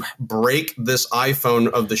technology to break this iPhone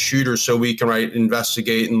of the shooter so we can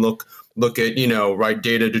investigate and look at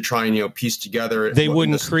data to try and piece together." They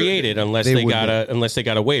wouldn't create it unless they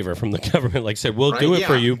got a waiver from the government. Said, we'll do it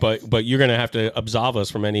for you, but you're going to have to absolve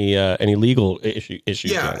us from any legal issues.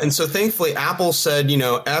 Yeah, and so thankfully Apple said,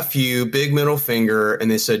 F you, big middle finger,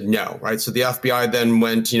 and they said no, right? So the FBI then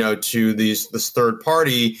went to this third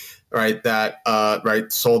party, that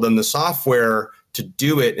sold them the software to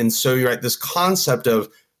do it. And so this concept of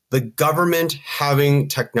the government having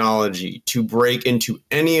technology to break into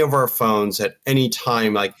any of our phones at any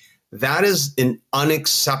time, that is an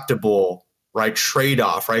unacceptable,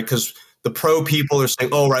 trade-off, because the pro people are saying,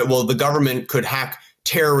 the government could hack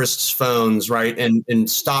terrorists' phones, and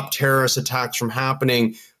stop terrorist attacks from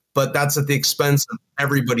happening. But that's at the expense of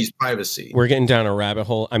everybody's privacy. We're getting down a rabbit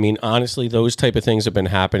hole. I mean, honestly, those type of things have been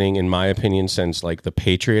happening, in my opinion, since the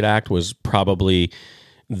Patriot Act was probably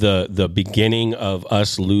the beginning of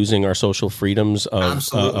us losing our social freedoms of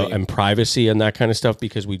and privacy and that kind of stuff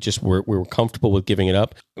because we're comfortable with giving it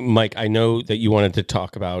up. Mike, I know that you wanted to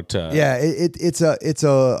talk about. It's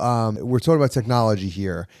we're talking about technology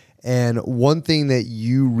here. And one thing that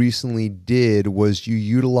you recently did was you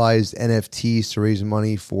utilized NFTs to raise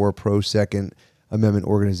money for pro-Second Amendment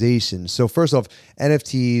organizations. So first off,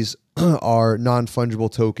 NFTs are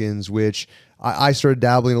non-fungible tokens, which I started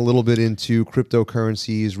dabbling a little bit into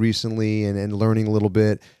cryptocurrencies recently and learning a little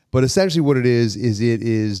bit. But essentially what it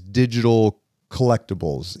is digital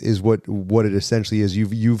collectibles is what it essentially is.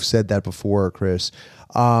 You've said that before, Chris.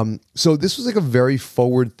 So this was like a very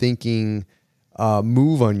forward-thinking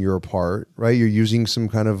move on your part, right? You're using some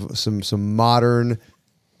kind of some modern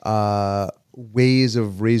ways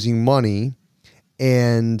of raising money,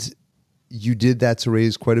 and you did that to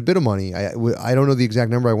raise quite a bit of money. I don't know the exact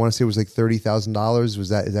number. I want to say it was like $30,000. Is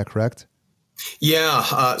that correct?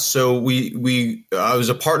 Yeah. So I was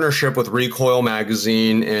a partnership with Recoil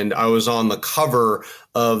Magazine, and I was on the cover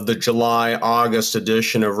of the July-August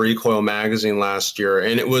edition of Recoil Magazine last year.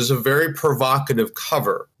 And it was a very provocative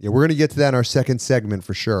cover. Yeah, we're going to get to that in our second segment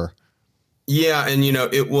for sure. Yeah. And,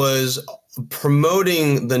 it was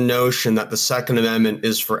promoting the notion that the Second Amendment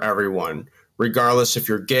is for everyone, regardless if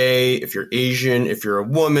you're gay, if you're Asian, if you're a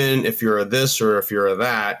woman, if you're a this or if you're a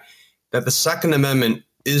that the Second Amendment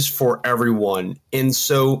is for everyone. And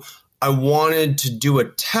so I wanted to do a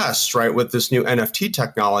test, right, with this new NFT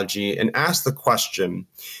technology and ask the question,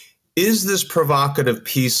 is this provocative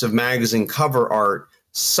piece of magazine cover art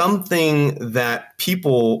something that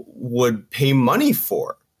people would pay money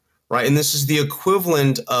for, right? And this is the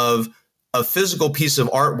equivalent of a physical piece of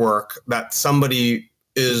artwork that somebody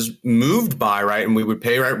is moved by, right? And we would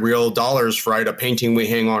pay, right, real dollars for, right, a painting we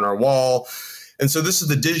hang on our wall. And so this is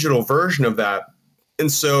the digital version of that.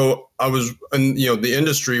 And so I was in, the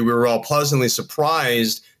industry, we were all pleasantly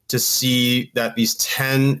surprised to see that these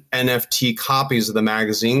 10 NFT copies of the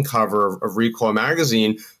magazine cover of Recoil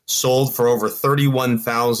Magazine sold for over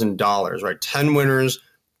 $31,000, right? 10 winners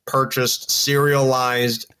purchased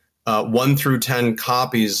serialized 1 through 10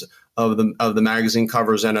 copies of the magazine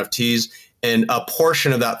covers NFTs. And a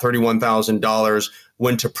portion of that $31,000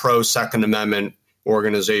 went to pro-Second Amendment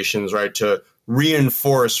organizations, right? To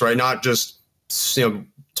reinforce, right? Not just,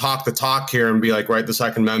 talk the talk here and be like, right, the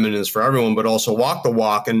Second Amendment is for everyone, but also walk the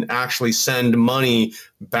walk and actually send money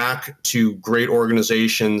back to great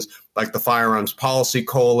organizations like the Firearms Policy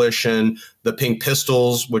Coalition, the Pink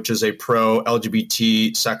Pistols, which is a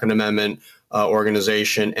pro-LGBT Second Amendment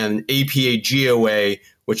organization, and APA-GOA,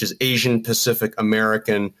 which is Asian Pacific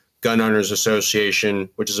American Gun Owners Association,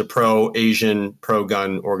 which is a pro-Asian,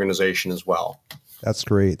 pro-gun organization as well. That's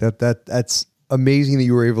great. That's amazing that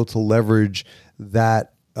you were able to leverage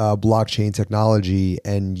that blockchain technology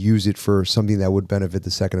and use it for something that would benefit the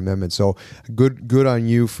Second Amendment. So good on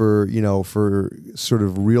you for sort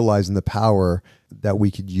of realizing the power that we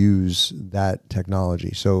could use that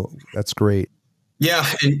technology. So that's great. Yeah,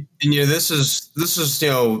 and this is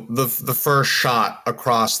the first shot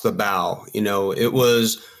across the bow. It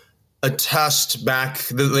was a test back.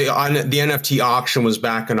 The NFT auction was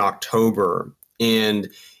back in October, and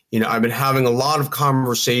I've been having a lot of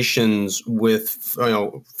conversations with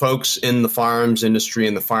folks in the firearms industry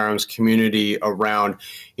and the firearms community around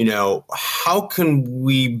how can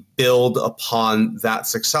we build upon that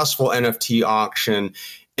successful NFT auction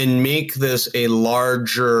and make this a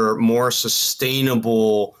larger, more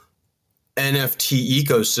sustainable NFT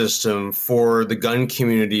ecosystem for the gun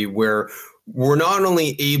community, where we're not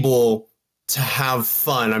only able to have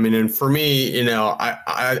fun. I mean, and for me,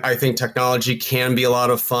 I think technology can be a lot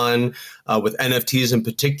of fun with NFTs in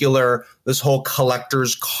particular. This whole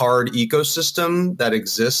collector's card ecosystem that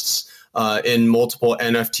exists in multiple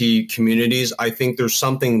NFT communities, I think there's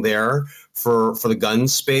something there for the gun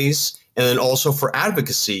space, and then also for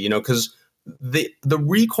advocacy. Because the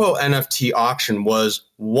Recoil NFT auction was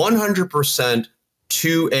 100%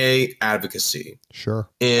 2A advocacy. Sure.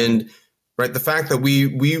 And right, the fact that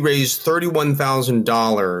we raised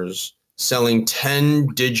 $31,000 selling 10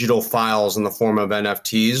 digital files in the form of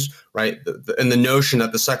NFTs, right? And the notion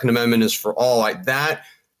that the Second Amendment is for all, like that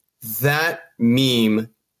meme,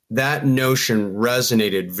 that notion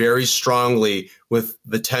resonated very strongly with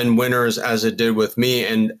the 10 winners as it did with me.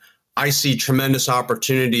 And I see tremendous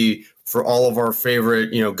opportunity for all of our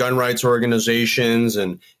favorite, gun rights organizations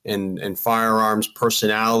and firearms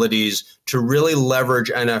personalities to really leverage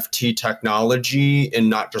NFT technology in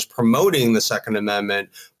not just promoting the Second Amendment,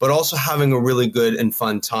 but also having a really good and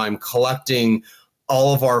fun time collecting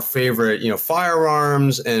all of our favorite,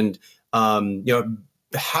 firearms and,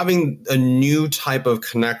 having a new type of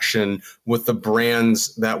connection with the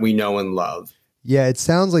brands that we know and love. Yeah, it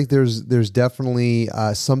sounds like there's definitely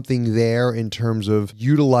something there in terms of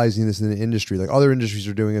utilizing this in the industry. Like other industries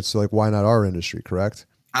are doing it, so like why not our industry? Correct?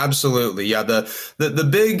 Absolutely, yeah. The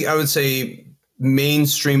big, I would say,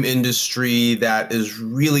 mainstream industry that has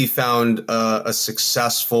really found a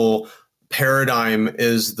successful paradigm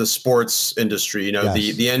is the sports industry. Yes.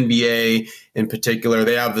 The NBA in particular,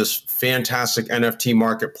 they have this fantastic NFT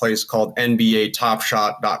marketplace called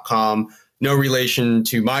NBATopShot.com. No relation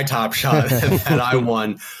to my Top Shot that I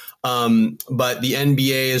won. But the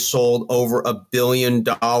NBA has sold over $1 billion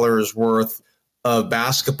worth of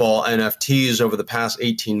basketball NFTs over the past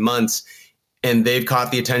 18 months. And they've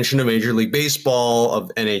caught the attention of Major League Baseball,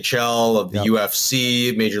 of NHL, of the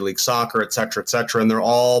UFC, Major League Soccer, et cetera, et cetera. And they're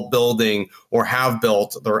all building or have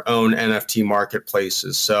built their own NFT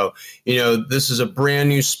marketplaces. So, this is a brand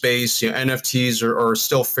new space. NFTs are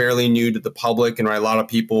still fairly new to the public, and a lot of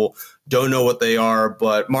people don't know what they are.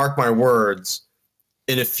 But mark my words,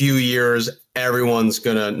 in a few years, everyone's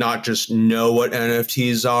going to not just know what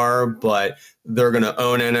NFTs are, but they're going to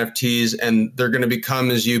own NFTs, and they're going to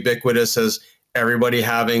become as ubiquitous as everybody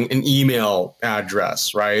having an email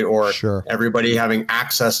address, right? Or everybody having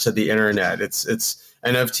access to the internet. It's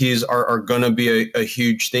NFTs are going to be a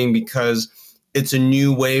huge thing because it's a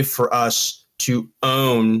new way for us to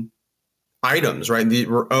own items, right? The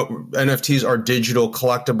NFTs are digital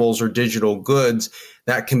collectibles or digital goods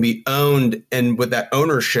that can be owned, and with that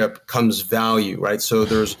ownership comes value, right? So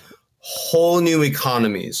there's whole new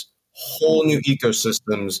economies, whole new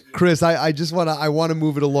ecosystems. Chris, I want to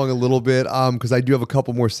move it along a little bit because I do have a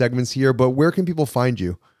couple more segments here, but where can people find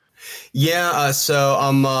you? Yeah, so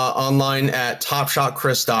I'm online at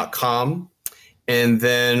topshotchris.com, and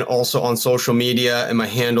then also on social media, and my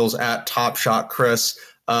handle's at topshotchris.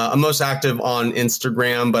 I'm most active on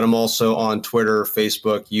Instagram, but I'm also on Twitter,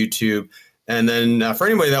 Facebook, YouTube. And then for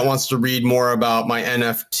anybody that wants to read more about my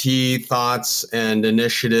NFT thoughts and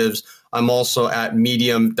initiatives, I'm also at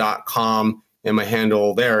medium.com, and my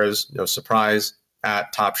handle there is, no surprise,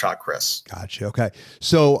 at TopShotChris. Gotcha. Okay.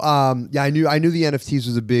 So, I knew the NFTs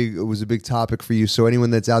was a big topic for you. So anyone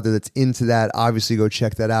that's out there that's into that, obviously go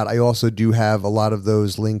check that out. I also do have a lot of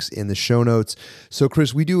those links in the show notes. So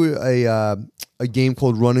Chris, we do a game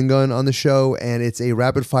called Run and Gun on the show, and it's a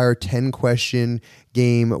rapid fire 10 question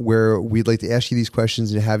game where we'd like to ask you these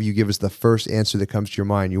questions and have you give us the first answer that comes to your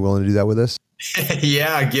mind. You willing to do that with us?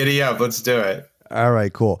 Yeah, giddy up. Let's do it. All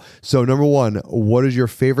right, cool. So number one, what is your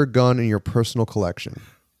favorite gun in your personal collection?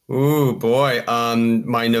 Ooh, boy.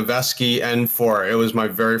 My Noveske N4. It was my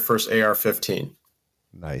very first AR-15.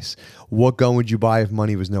 Nice. What gun would you buy if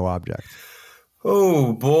money was no object?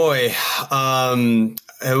 Oh, boy.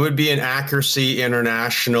 It would be an Accuracy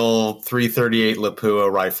International 338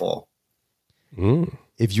 Lapua rifle.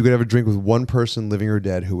 If you could have a drink with one person, living or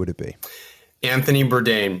dead, who would it be? Anthony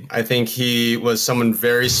Bourdain. I think he was someone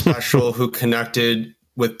very special who connected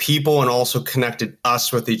with people and also connected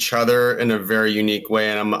us with each other in a very unique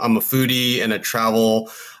way. And I'm a foodie and a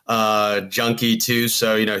travel junkie too.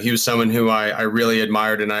 So, he was someone who I really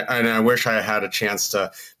admired, and I wish I had a chance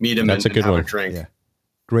to meet him and have a drink. Yeah.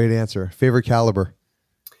 Great answer. Favorite caliber?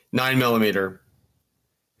 9mm.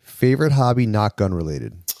 Favorite hobby not gun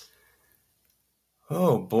related?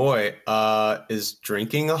 Oh boy, is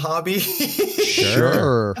drinking a hobby?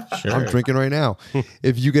 Sure. I'm drinking right now.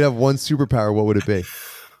 If you could have one superpower, what would it be?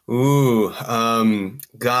 Ooh,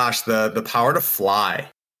 gosh, the power to fly.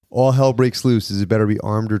 All hell breaks loose. Is it better be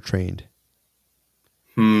armed or trained?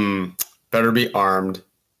 Better be armed.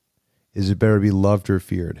 Is it better be loved or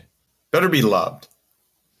feared? Better be loved.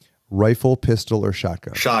 Rifle, pistol, or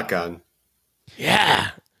shotgun? Shotgun.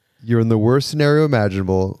 Yeah. You're in the worst scenario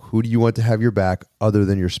imaginable. Who do you want to have your back other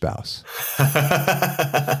than your spouse?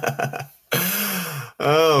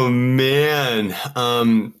 Oh man.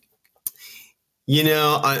 I'm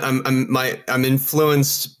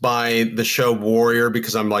influenced by the show Warrior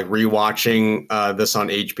because I'm like rewatching this on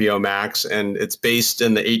HBO Max, and it's based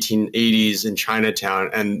in the 1880s in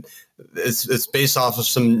Chinatown, and it's based off of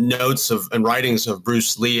some notes and writings of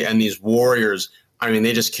Bruce Lee, and these warriors, I mean,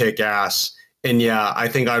 they just kick ass. And yeah, I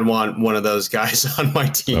think I'd want one of those guys on my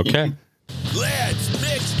team. Okay. Let's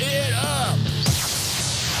mix it up.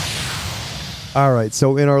 All right.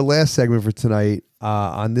 So in our last segment for tonight,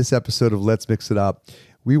 on this episode of Let's Mix It Up,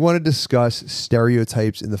 we want to discuss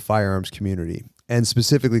stereotypes in the firearms community. And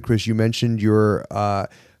specifically, Chris, you mentioned your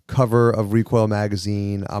cover of Recoil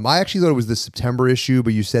magazine. I actually thought it was the September issue,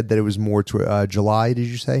 but you said that it was more to July. Did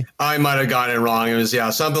you say? I might have gotten it wrong. It was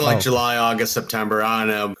something like July, August, September. I don't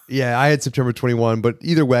know. Yeah, I had September 21, but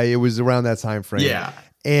either way, it was around that time frame. Yeah.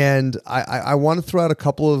 And I want to throw out a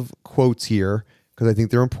couple of quotes here because I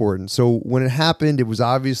think they're important. So when it happened, it was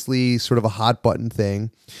obviously sort of a hot button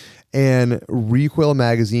thing. And Recoil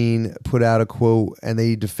magazine put out a quote and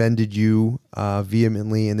they defended you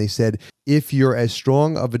vehemently. And they said, if you're as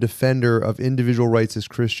strong of a defender of individual rights as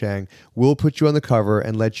Chris Cheng, we'll put you on the cover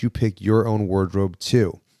and let you pick your own wardrobe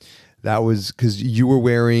too. That was because you were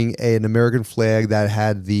wearing an American flag that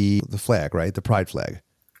had the flag, right? The pride flag.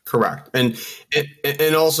 Correct. And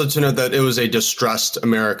also to note that it was a distressed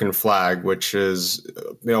American flag, which is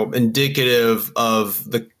indicative of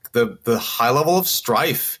the high level of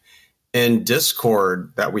strife and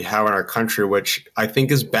discord that we have in our country, which I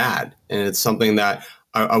think is bad. And it's something that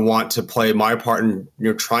I want to play my part in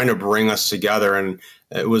trying to bring us together. And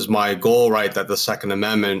it was my goal, right, that the Second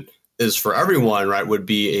Amendment is for everyone, right, would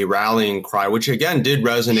be a rallying cry, which again did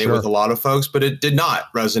resonate with a lot of folks, but it did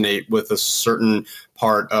not resonate with a certain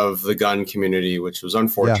part of the gun community, which was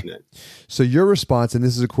unfortunate. Yeah. So your response, and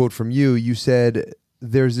this is a quote from you, you said,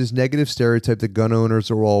 there's this negative stereotype that gun owners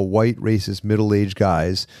are all white, racist, middle-aged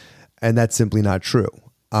guys, and that's simply not true.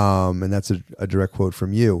 And that's a direct quote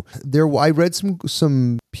from you. I read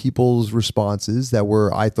some people's responses that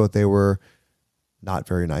I thought they were not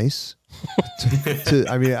very nice. Is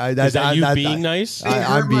that you being nice?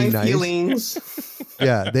 I'm being nice. Feelings.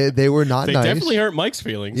 Yeah, they were not nice. They definitely hurt Mike's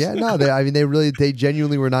feelings. Yeah, no, they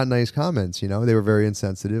genuinely were not nice comments. They were very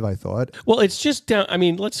insensitive, I thought. Well, it's just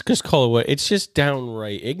let's just call it what it's just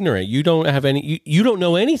downright ignorant. You don't have you don't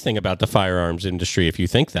know anything about the firearms industry if you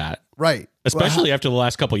think that. Right. Especially after the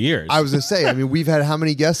last couple of years. I was going to say, we've had how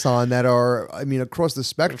many guests on that are, across the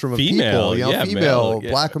spectrum of female, people, female,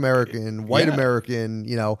 male, Black American, white American,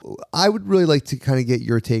 I would really like to kind of get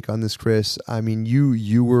your take on this, Chris.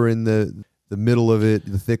 You were in the middle of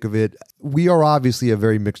it, the thick of it. We are obviously a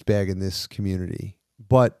very mixed bag in this community,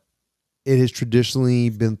 but it has traditionally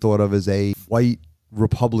been thought of as a white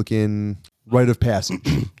Republican rite of passage.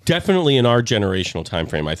 Definitely in our generational time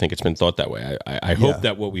frame, I think it's been thought that way. I hope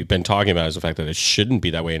that what we've been talking about is the fact that it shouldn't be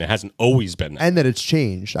that way, and it hasn't always been that. And that it's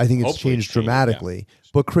changed. I think it's changed dramatically. Yeah.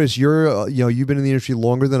 But Chris, you've been in the industry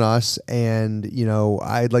longer than us, and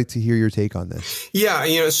I'd like to hear your take on this.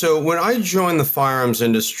 Yeah, so when I joined the firearms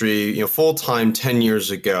industry, full time 10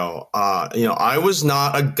 years ago, I was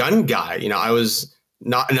not a gun guy. I was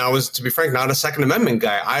not, and I was, to be frank, not a Second Amendment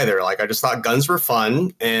guy either. Like, I just thought guns were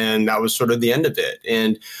fun, and that was sort of the end of it.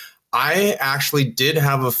 And I actually did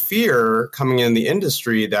have a fear coming in the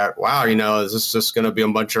industry that, wow, is this just going to be a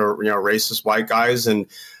bunch of racist white guys? And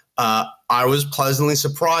I was pleasantly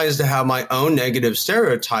surprised to have my own negative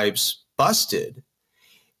stereotypes busted.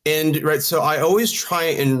 And so I always try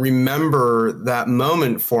and remember that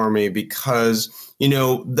moment for me because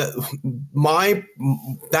that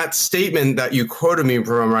statement that you quoted me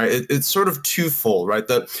from, right? It's sort of twofold, right?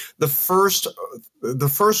 The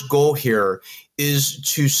first goal here is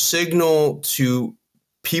to signal to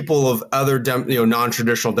people of other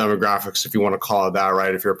non-traditional demographics, if you want to call it that,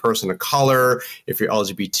 right? If you're a person of color, if you're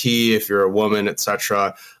LGBT, if you're a woman,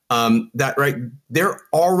 etc., that right there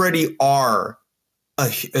already are a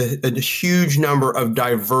huge number of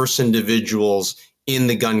diverse individuals in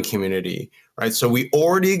the gun community, right? So we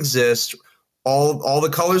already exist. All the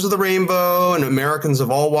colors of the rainbow, and Americans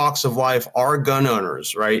of all walks of life are gun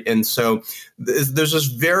owners, right? And so there's this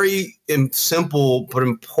very simple but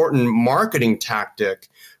important marketing tactic,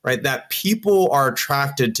 right? That people are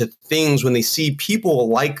attracted to things when they see people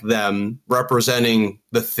like them representing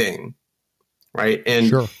the thing, right? And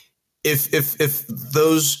sure. if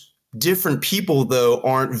those different people, though,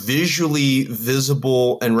 aren't visually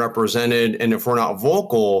visible and represented, and if we're not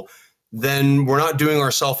vocal, then we're not doing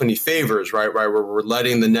ourselves any favors, right? We're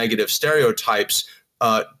letting the negative stereotypes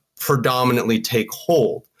predominantly take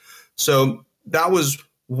hold. So that was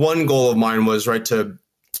one goal of mine, was right to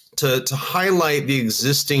highlight the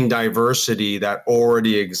existing diversity that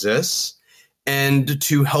already exists, and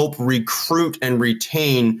to help recruit and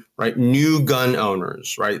retain new gun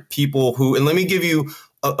owners, right? People who, and let me give you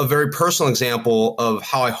a very personal example of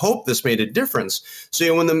how I hope this made a difference.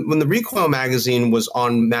 So when the Recoil magazine was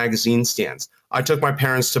on magazine stands, I took my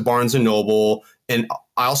parents to Barnes & Noble, and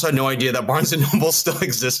I also had no idea that Barnes & Noble still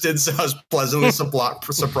existed. So I was pleasantly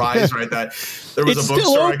surprised, right, that there was a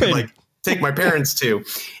bookstore I could take my parents to.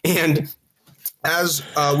 And as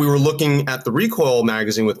we were looking at the Recoil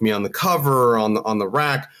magazine with me on the cover, on the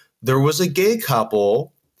rack, there was a gay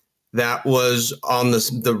couple that was on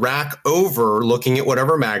the rack over looking at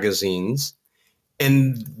whatever magazines,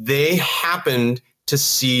 and they happened to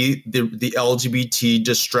see the LGBT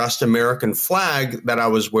distressed American flag that I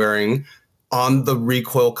was wearing on the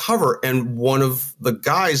recoil cover. And one of the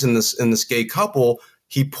guys in this gay couple,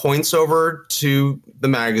 he points over to the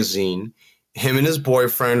magazine. Him and his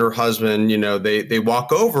boyfriend or husband, they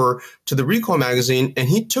walk over to the recoil magazine, and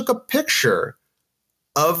he took a picture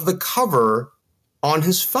of the cover on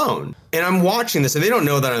his phone. And I'm watching this, and they don't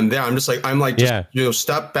know that I'm there. I'm like,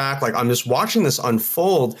 step back. Like, I'm just watching this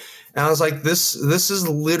unfold. And I was like, this is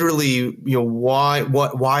literally, why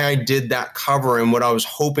I did that cover and what I was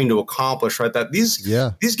hoping to accomplish, right? That these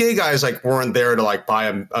gay guys like weren't there to like buy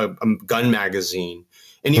a gun magazine.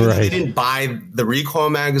 And even though they didn't buy the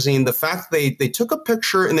recoil magazine, the fact that they took a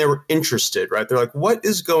picture and they were interested, right? They're like, what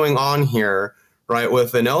is going on here? Right,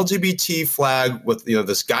 with an LGBT flag, with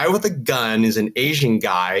this guy with a gun is an Asian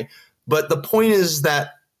guy. But the point is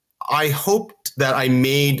that I hoped that I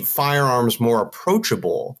made firearms more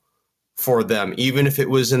approachable for them, even if it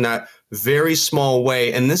was in that very small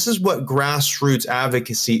way. And this is what grassroots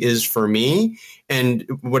advocacy is for me, and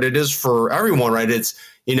what it is for everyone. Right? It's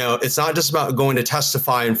it's not just about going to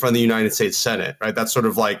testify in front of the United States Senate. Right? That's sort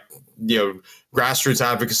of like grassroots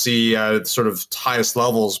advocacy at sort of highest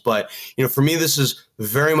levels. But, for me, this is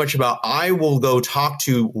very much about, I will go talk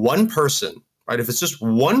to one person, right? If it's just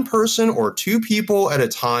one person or two people at a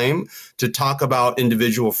time to talk about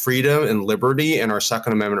individual freedom and liberty and our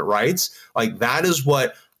Second Amendment rights, like that is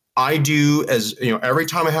what I do as, every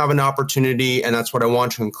time I have an opportunity. And that's what I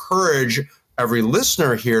want to encourage every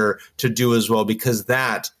listener here to do as well, because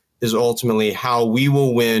that is ultimately how we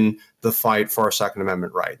will win the fight for our Second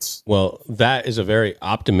Amendment rights. Well, that is a very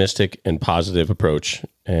optimistic and positive approach.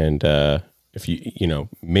 And if you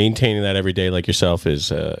maintaining that every day like yourself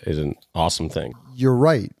is an awesome thing. You're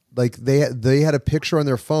right. Like they had a picture on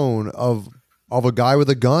their phone of a guy with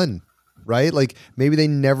a gun, right? Like maybe they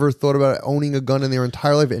never thought about owning a gun in their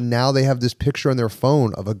entire life, and now they have this picture on their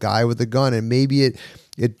phone of a guy with a gun, and maybe it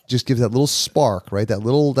just gives that little spark, right? That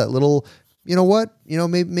little you know what?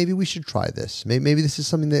 Maybe we should try this. Maybe this is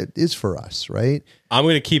something that is for us, right? I'm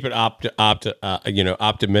going to keep it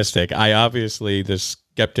optimistic. I obviously, the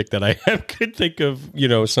skeptic that I am, could think of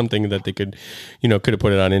something that they could have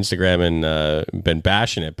put it on Instagram and been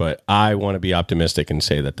bashing it. But I want to be optimistic and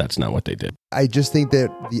say that that's not what they did. I just think that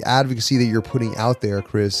the advocacy that you're putting out there,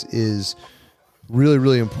 Chris, is really,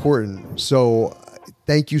 really important. So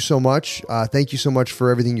thank you so much. Thank you so much for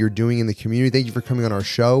everything you're doing in the community. Thank you for coming on our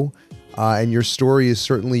show. And your story is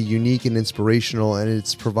certainly unique and inspirational, and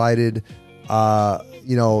it's provided,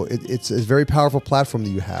 it's a very powerful platform that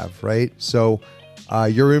you have, right? So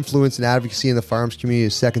your influence and advocacy in the firearms community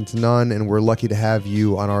is second to none, and we're lucky to have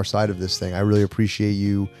you on our side of this thing. I really appreciate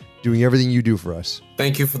you doing everything you do for us.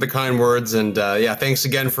 Thank you for the kind words, and thanks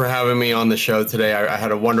again for having me on the show today. I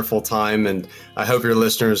had a wonderful time, and I hope your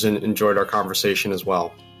listeners enjoyed our conversation as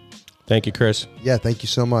well. Thank you, Chris. Yeah, thank you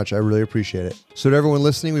so much. I really appreciate it. So to everyone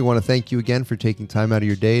listening, we want to thank you again for taking time out of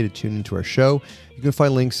your day to tune into our show. You can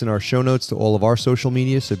find links in our show notes to all of our social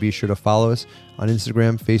media, so be sure to follow us on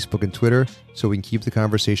Instagram, Facebook, and Twitter so we can keep the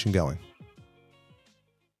conversation going.